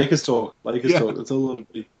be all Lakers talk. Yeah. Talk. That's all it'll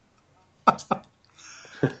be.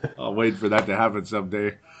 I'll wait for that to happen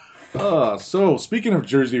someday. So speaking of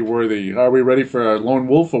Jersey Worthy, are we ready for our Lone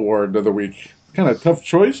Wolf Award of the week? Kind of tough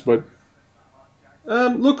choice, but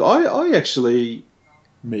Look, I actually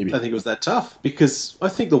maybe. don't think it was that tough because I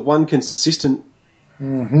think the one consistent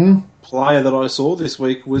player that I saw this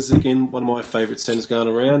week was, again, one of my favourite centers going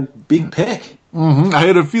around, Big Peck. I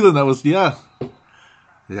had a feeling that was, yeah.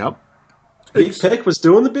 Yep. Big Peck was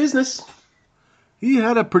doing the business. He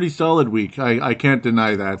had a pretty solid week. I can't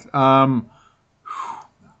deny that.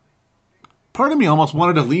 Part of me almost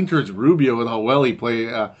wanted to lean towards Rubio with how well he played.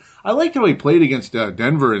 I liked how he played against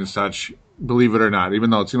Denver and such, believe it or not, even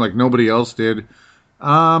though it seemed like nobody else did.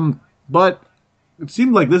 But it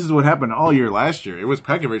seemed like this is what happened all year last year. It was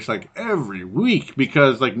Pekovic like every week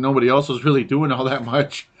because like nobody else was really doing all that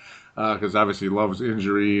much because obviously Love's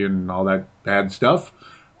injury and all that bad stuff.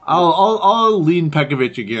 I'll lean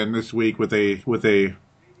Pekovic again this week with a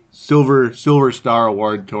silver star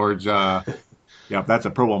award towards. Yep, that's a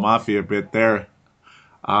Purple Mafia bit there.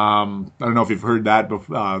 I don't know if you've heard that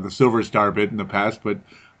before, the Silver Star bit in the past, but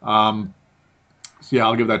so yeah,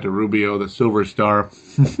 I'll give that to Rubio, the Silver Star.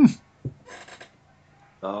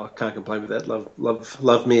 Oh, I can't complain with that.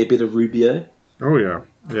 Love me a bit of Rubio. Oh yeah,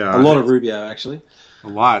 yeah, A lot of Rubio, actually. a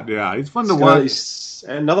lot. Yeah, he's fun to watch. He's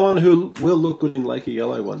another one who will look good in Laker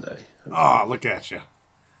Yellow one day. Oh, look at you.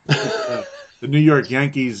 The New York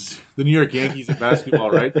Yankees of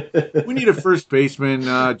basketball, right? We need a first baseman,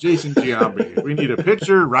 Jason Giambi. We need a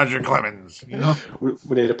pitcher, Roger Clemens. You know, We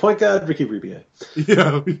need a point guard, Ricky Rubio.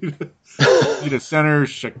 yeah. We need a center,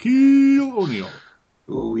 Shaquille O'Neal.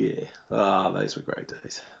 Oh yeah, those were great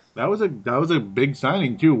days. That was a big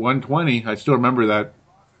signing too. 120. I still remember that.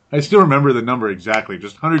 I still remember the number exactly.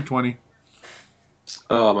 Just 120.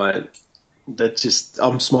 Oh mate,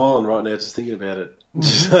 I'm smiling right now just thinking about it. I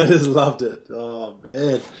just loved it. Oh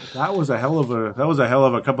man, That was a hell of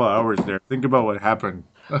a couple of hours there. Think about what happened.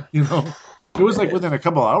 You know, it was like within a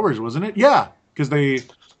couple of hours, wasn't it? Yeah, because they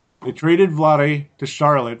traded Vlade to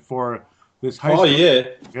Charlotte for this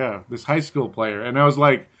this high school player, and I was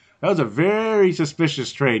like, that was a very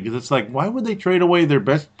suspicious trade because it's like, why would they trade away their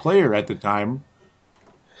best player at the time?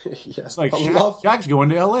 yes, It's like Shaq's going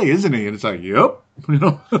to LA, isn't he? And it's like, yep. You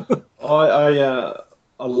know, I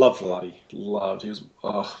love Vlade. He was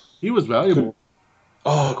he was valuable.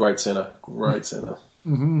 great center. Lots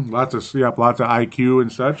of IQ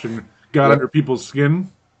and such, and got under people's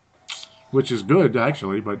skin, which is good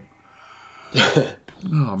actually. But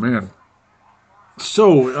oh man.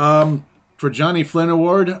 So for Johnny Flynn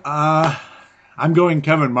Award, I I'm going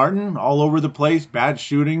Kevin Martin all over the place, bad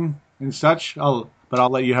shooting and such. But I'll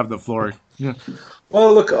let you have the floor. Yeah.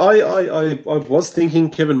 Well, look, I was thinking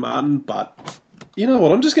Kevin Martin, but you know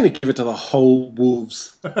what? I'm just going to give it to the whole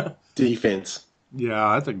Wolves defense. Yeah,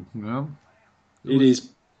 I think it is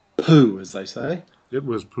poo, as they say. It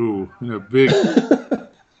was poo. Big.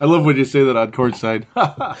 I love when you say that on courtside.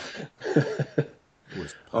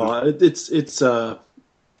 It's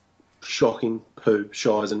shocking poo,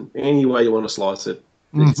 shies, and any way you want to slice it,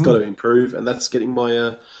 it's got to improve, and that's getting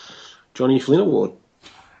my Johnny Flynn award.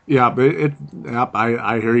 Yeah, but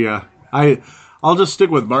I hear you. I'll just stick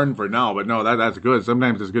with Martin for now, but no, that's good.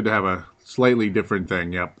 Sometimes it's good to have a slightly different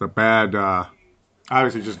thing. Yep, the bad,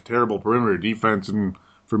 obviously just terrible perimeter defense, and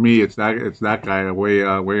for me, it's that guy way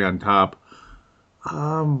on top.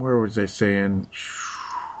 Where was I saying?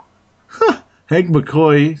 Hank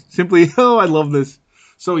McCoy, simply, I love this.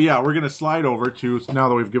 So yeah, we're going to slide over to, now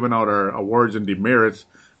that we've given out our awards and demerits,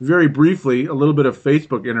 very briefly, a little bit of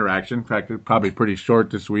Facebook interaction. In fact, it's probably pretty short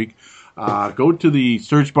this week. Go to the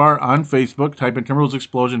search bar on Facebook, type in Timberwolves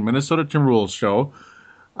Explosion, Minnesota Timberwolves Show.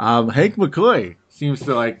 Hank McCoy seems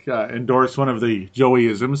to endorse one of the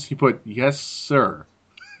Joey-isms. He put, yes, sir.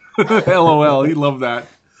 LOL, he loved that.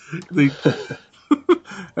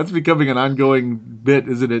 That's becoming an ongoing bit,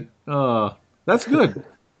 isn't it? That's good.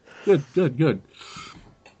 Good.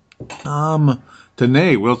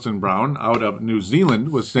 Tanae Wilson Brown out of New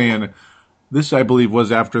Zealand was saying, this I believe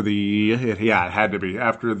was after it had to be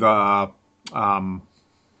after the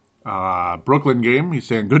Brooklyn game. He's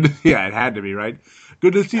saying, it had to be, right?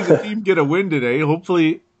 Good to see the team get a win today.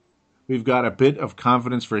 Hopefully we've got a bit of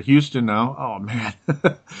confidence for Houston now. Oh man,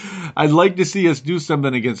 I'd like to see us do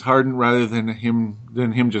something against Harden rather than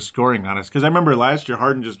him just scoring on us. Because I remember last year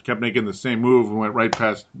Harden just kept making the same move and went right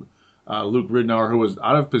past Luke Ridnour, who was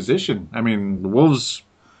out of position. I mean, the Wolves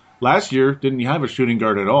last year didn't have a shooting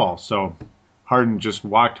guard at all, so Harden just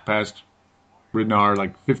walked past Ridnour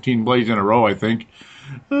like 15 plays in a row, I think.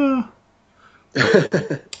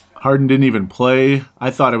 Harden didn't even play.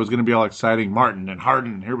 I thought it was going to be all exciting. Martin and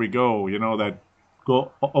Harden, here we go. That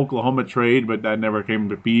Oklahoma trade, but that never came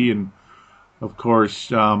to be. And, of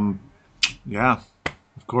course,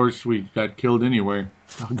 we got killed anyway.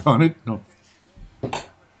 Doggone it. No.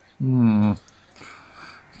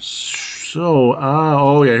 So,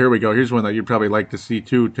 here we go. Here's one that you'd probably like to see,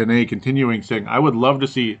 too. Tanae continuing saying, I would love to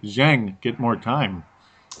see Zhang get more time.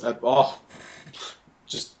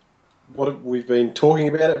 Just what we've been talking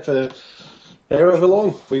about it for however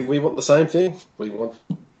long. We want the same thing. We want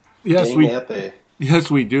Zhang out there.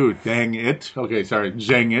 Yes, we do. Dang it. Okay, sorry.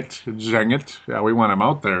 Zhang it. Yeah, we want him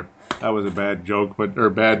out there. That was a bad joke,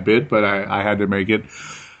 or bad bit, but I had to make it.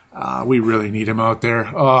 We really need him out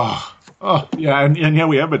there. Oh, yeah, and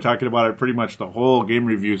we have been talking about it pretty much the whole game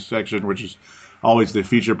review section, which is always the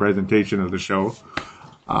feature presentation of the show.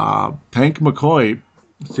 Hank McCoy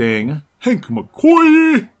saying,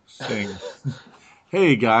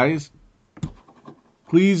 hey guys,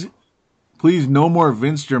 please no more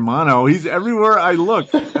Vince Germano. He's everywhere I look.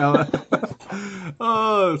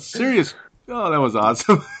 Oh, serious. Oh, that was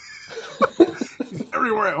awesome. He's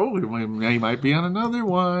everywhere. Oh, he might be on another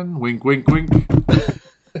one. Wink, wink, wink.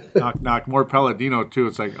 Knock, knock. More Palladino, too.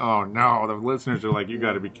 It's like, oh, no. The listeners are like, you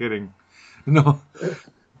got to be kidding. No.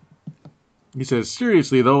 He says,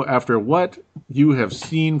 seriously, though, after what you have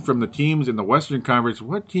seen from the teams in the Western Conference,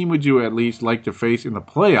 what team would you at least like to face in the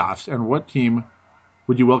playoffs? And what team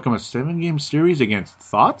would you welcome a 7-game series against?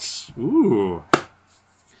 Thoughts? Ooh.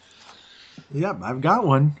 Yep, I've got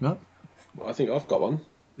one. Yep. Well, I think I've got one.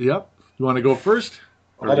 Yep. You want to go first?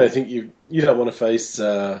 I don't think you don't want to face...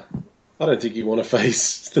 I don't think you want to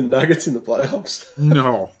face the Nuggets in the playoffs.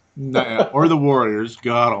 No. Or the Warriors.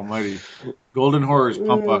 God almighty. Golden Horrors,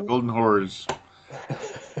 pump up. Golden Horrors.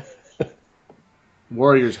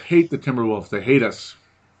 Warriors hate the Timberwolves. They hate us.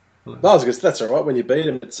 That's all right. When you beat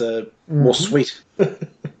them, it's more sweet.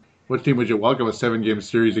 What team would you welcome a 7-game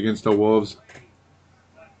series against the Wolves?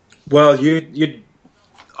 Well,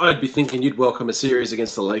 I'd be thinking you'd welcome a series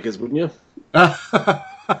against the Lakers, wouldn't you?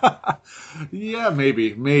 Yeah,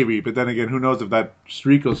 maybe. But then again, who knows if that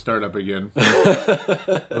streak will start up again.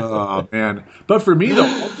 Oh, man. But for me, though,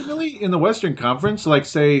 ultimately, in the Western Conference,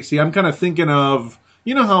 I'm kind of thinking of,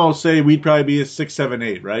 you know how, say, we'd probably be a 6, 7,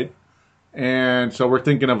 8, right? And so we're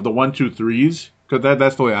thinking of the 1, 2, 3s, because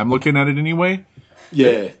that's the way I'm looking at it anyway.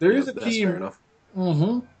 Yeah. There is a team. That's fair enough.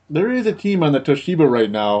 Mm-hmm. There is a team on the Toshiba right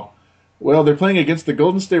now. Well, they're playing against the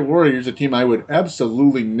Golden State Warriors, a team I would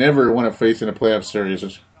absolutely never want to face in a playoff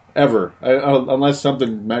series, ever, unless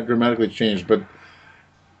something dramatically changed. But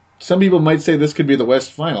some people might say this could be the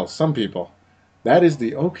West Finals. Some people. That is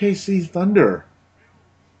the OKC Thunder.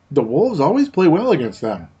 the Wolves always play well against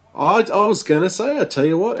them. I was going to say, I tell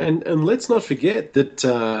you what, and let's not forget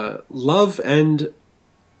that Love and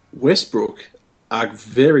Westbrook are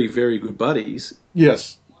very, very good buddies.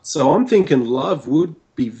 Yes. So I'm thinking Love would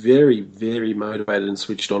be very, very motivated and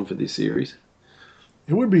switched on for this series.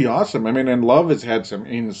 It would be awesome. I mean, and Love has had some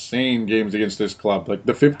insane games against this club. Like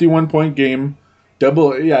the 51-point game,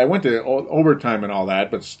 I went to overtime and all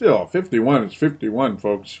that, but still, 51 is 51,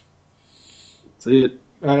 folks. See it.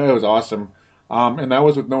 It was awesome. And that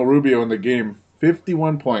was with no Rubio in the game.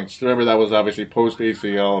 51 points. Remember, that was obviously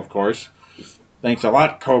post-ACL, of course. Thanks a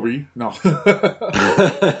lot, Kobe. No.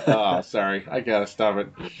 Sorry. I got to stop it.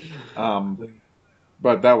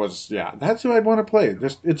 But that was, that's who I'd want to play.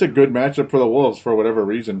 It's a good matchup for the Wolves for whatever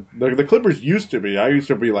reason. The Clippers used to be. I used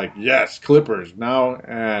to be like, yes, Clippers. Now,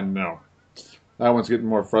 and no. That one's getting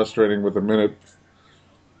more frustrating with the minute.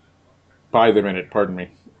 By the minute, pardon me.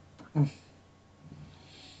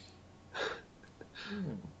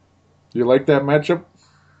 You like that matchup?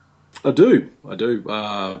 I do.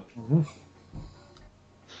 Mm-hmm.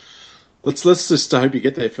 Let's just hope you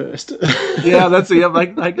get there first. Yeah, that's it.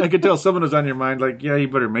 I could tell someone was on your mind. Like, yeah, you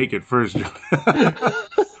better make it first.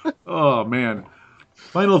 Oh man!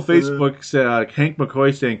 Final Facebook's Hank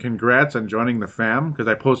McCoy saying congrats on joining the fam because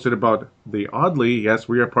I posted about the Oddly. Yes,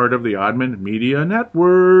 we are part of the Oddman Media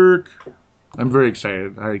Network. I'm very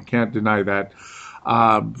excited. I can't deny that.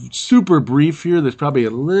 Super brief here. There's probably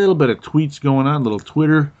a little bit of tweets going on. Little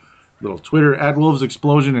Twitter at Wolves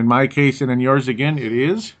Explosion in my case, and in yours again. It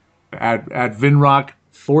is at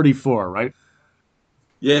Vinrock44, right?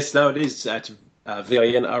 Yes, no, it is at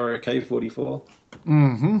VINROK44.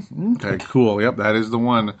 Mm-hmm. Okay, cool. Yep, that is the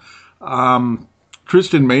one.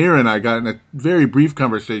 Tristan Mayer and I got in a very brief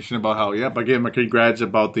conversation about how, I gave him a congrats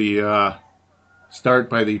about the start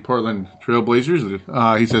by the Portland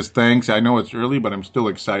Trailblazers. He says, thanks. I know it's early, but I'm still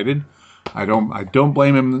excited. I don't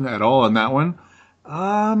blame him at all on that one.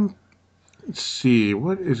 Let's see.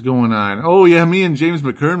 What is going on? Oh, yeah, me and James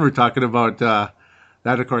McKern were talking about that,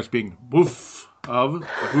 of course, being Boof of the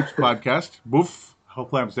Hoops podcast. Boof.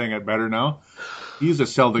 Hopefully I'm saying it better now. He's a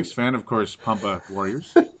Celtics fan, of course, Pampa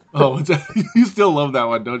Warriors. Oh, you still love that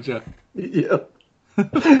one, don't you? Yeah.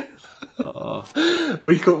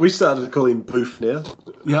 We started to call him Boof now.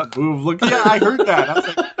 Yeah, Boof. Look, I heard that. I was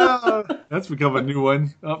like, that's become a new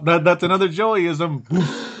one. That's another Joeyism.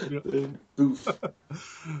 Boof. Boof.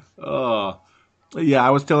 Yeah, I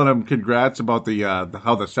was telling him congrats about the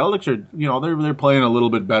how the Celtics are. They're playing a little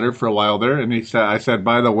bit better for a while there. And I said,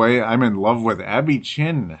 by the way, I'm in love with Abby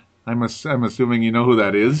Chin. I'm assuming you know who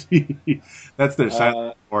that is. That's their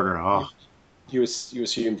silent reporter. Oh, you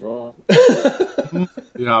assumed wrong.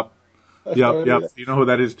 Yep. You know who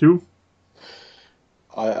that is too?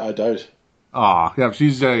 I don't. Yeah,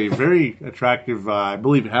 she's a very attractive, I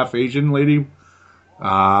believe, half Asian lady.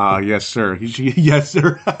 Yes, sir. Yes,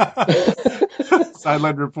 sir.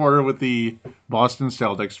 Sideline reporter with the Boston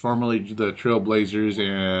Celtics, formerly the Trailblazers,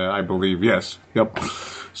 I believe. Yes. Yep.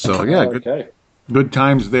 So, yeah, good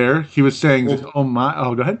times there. He was saying,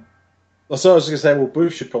 go ahead. So I was going to say, well,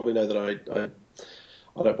 Booth should probably know that I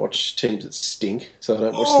don't watch teams that stink, so I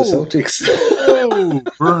don't watch the Celtics.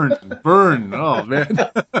 Burn. Oh, man.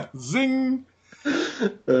 Zing.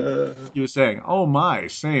 He was saying, oh my,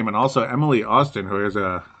 same. And also Emily Austin, who is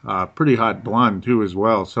a pretty hot blonde too as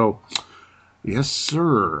well. So, yes,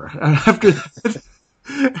 sir.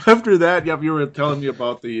 After that, you were telling me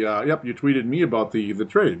about the, you tweeted me about the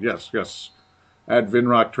trade. Yes. At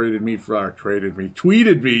Vinrock tweeted me. The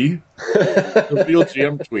real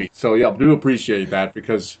GM tweet. So, do appreciate that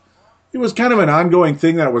because it was kind of an ongoing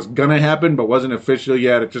thing that was going to happen but wasn't official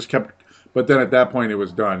yet. It just kept... But then at that point, it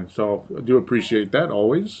was done. So I do appreciate that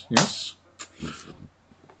always. Yes.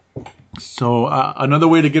 So another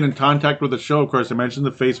way to get in contact with the show, of course, I mentioned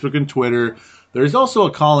the Facebook and Twitter. There's also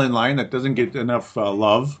a call-in line that doesn't get enough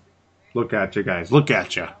love. Look at you guys. Look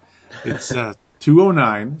at you. It's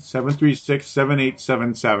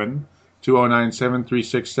 209-736-7877.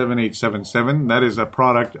 209-736-7877. That is a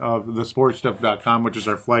product of thesportstuff.com, which is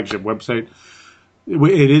our flagship website.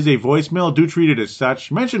 It is a voicemail. Do treat it as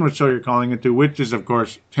such. Mention what show you're calling into, which is, of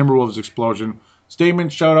course, Timberwolves Explosion.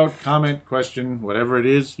 Statement, shout-out, comment, question, whatever it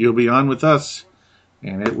is, you'll be on with us.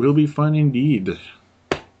 And it will be fun indeed.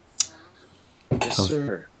 Yes,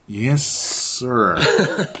 sir. Yes, sir.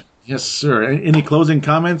 Yes, sir. Any closing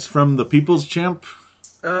comments from the People's Champ?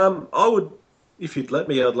 I would, if you'd let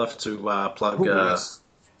me, I'd love to plug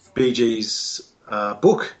BG's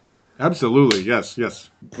book. Absolutely, yes.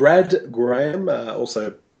 Brad Graham,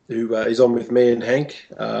 also who is on with me and Hank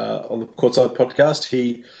on the Courtside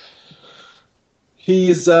podcast.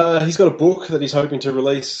 He's got a book that he's hoping to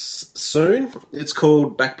release soon. It's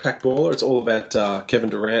called Backpack Baller. It's all about Kevin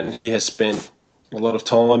Durant. He has spent a lot of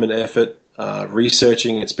time and effort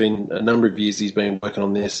researching. It's been a number of years he's been working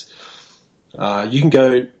on this. You can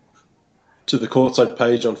go to the Courtside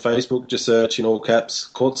page on Facebook, just search in all caps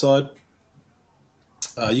Courtside.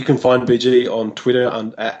 You can find BG on Twitter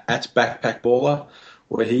at Backpack Baller,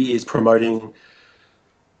 where he is promoting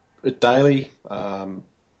it daily.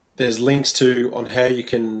 There's links on how you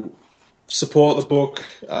can support the book.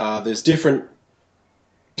 There's different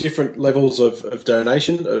levels of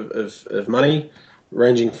donation of money,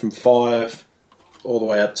 ranging from $5 all the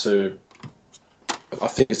way up to, I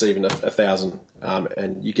think it's even $1,000.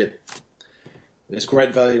 And there's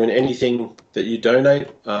great value in anything that you donate.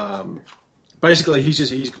 Basically,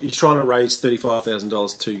 he's trying to raise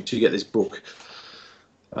 $35,000 to get this book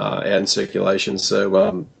out in circulation.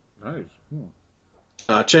 So Nice.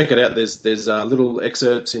 check it out. There's little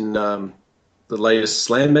excerpts in the latest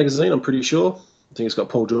Slam magazine, I'm pretty sure. I think it's got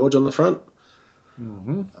Paul George on the front.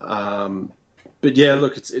 Mm-hmm. But yeah,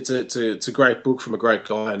 look, it's a great book from a great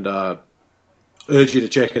guy, and urge you to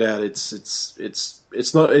check it out. There's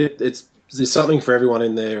something for everyone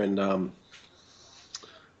in there, and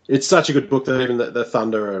it's such a good book that even the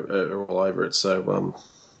Thunder are all over it. So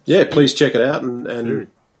yeah, please check it out, and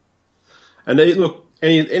look,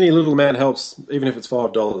 any little amount helps, even if it's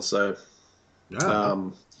 $5. So Yeah.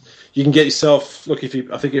 you can get yourself. Look, I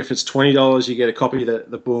think if it's $20, you get a copy of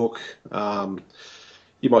the book.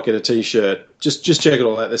 You might get a T-shirt. Just check it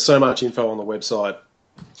all out. There's so much info on the website.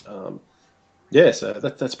 Yeah, so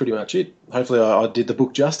that's pretty much it. Hopefully, I did the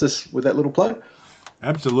book justice with that little play.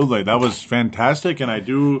 Absolutely, that was fantastic, and I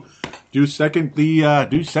do second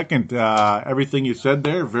everything you said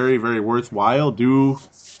there. Very, very worthwhile. Do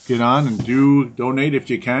get on and do donate if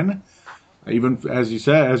you can. Even as you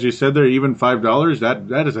said there, even $5,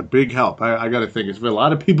 that is a big help. I got to think if a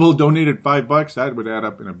lot of people donated $5, that would add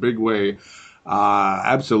up in a big way.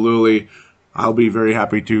 Absolutely. I'll be very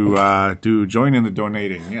happy to join in the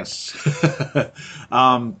donating. Yes.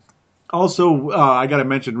 Also, I got to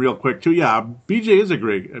mention real quick too. Yeah, BG is a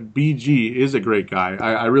great guy.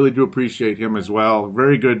 I really do appreciate him as well.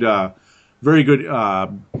 Very good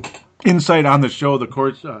insight on the show, the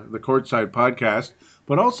Courtside podcast.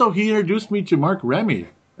 But also, he introduced me to Mark Remy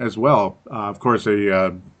as well. Of course,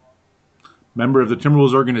 a member of the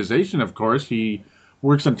Timberwolves organization. Of course, he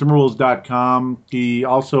works on Timberwolves.com. He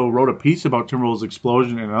also wrote a piece about Timberwolves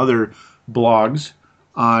Explosion and other blogs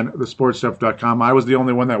on thesportstuff.com. I was the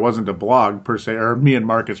only one that wasn't a blog, per se, or me and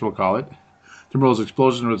Marcus will call it. Timberwolves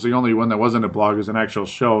Explosion was the only one that wasn't a blog, it was an actual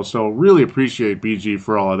show. So really appreciate BG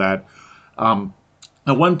for all of that.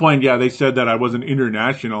 At one point, yeah, they said that I wasn't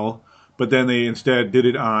international, but then they instead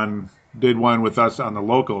did one with us on the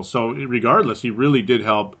local. So regardless, he really did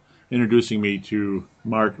help introducing me to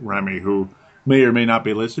Mark Remy, who may or may not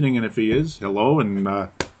be listening, and if he is, hello, and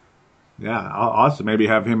yeah, awesome. Maybe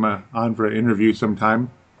have him on for an interview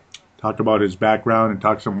sometime. Talk about his background and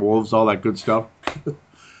talk some Wolves, all that good stuff.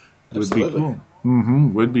 Would be cool.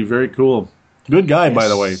 Would be very cool. Good guy, yes. By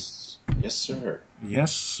the way. Yes, sir.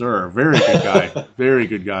 Yes, sir. Very good guy. Very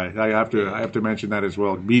good guy. I have to mention that as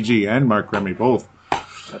well. BG and Mark Remy both.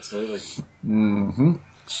 Absolutely.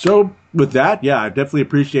 So with that, yeah, I definitely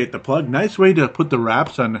appreciate the plug. Nice way to put the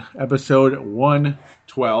wraps on episode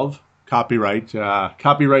 112. Copyright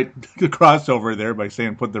the crossover there by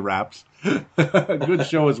saying put the wraps. Good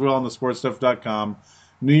show as well on thesportstuff.com.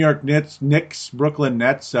 New York Knicks, Brooklyn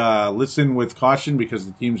Nets. Listen with caution because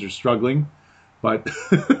the teams are struggling, but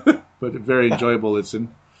but a very enjoyable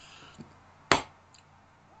listen.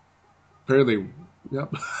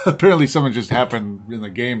 Apparently something just happened in the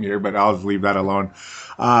game here, but I'll just leave that alone.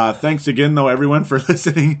 Thanks again, though, everyone, for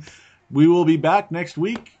listening. We will be back next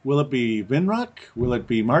week. Will it be Vinrock? Will it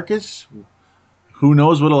be Marcus? Who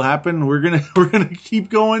knows what'll happen? We're gonna keep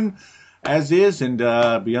going as is and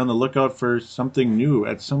be on the lookout for something new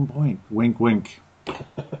at some point. Wink, wink.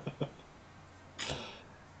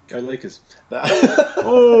 Go Lakers.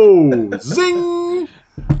 Oh, zing!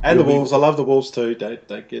 And the Wolves. I love the Wolves too.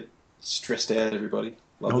 Don't get stressed out, everybody.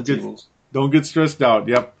 Love the Wolves. Don't get stressed out.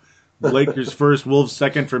 Yep. Lakers first, Wolves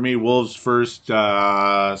second for me. Wolves first,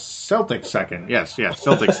 Celtics second. Yes,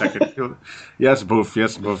 Celtics second. Yes, Boof.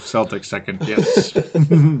 Celtics second. Yes.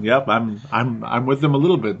 Yep, I'm with them a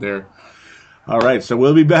little bit there. All right, so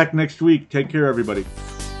we'll be back next week. Take care, everybody.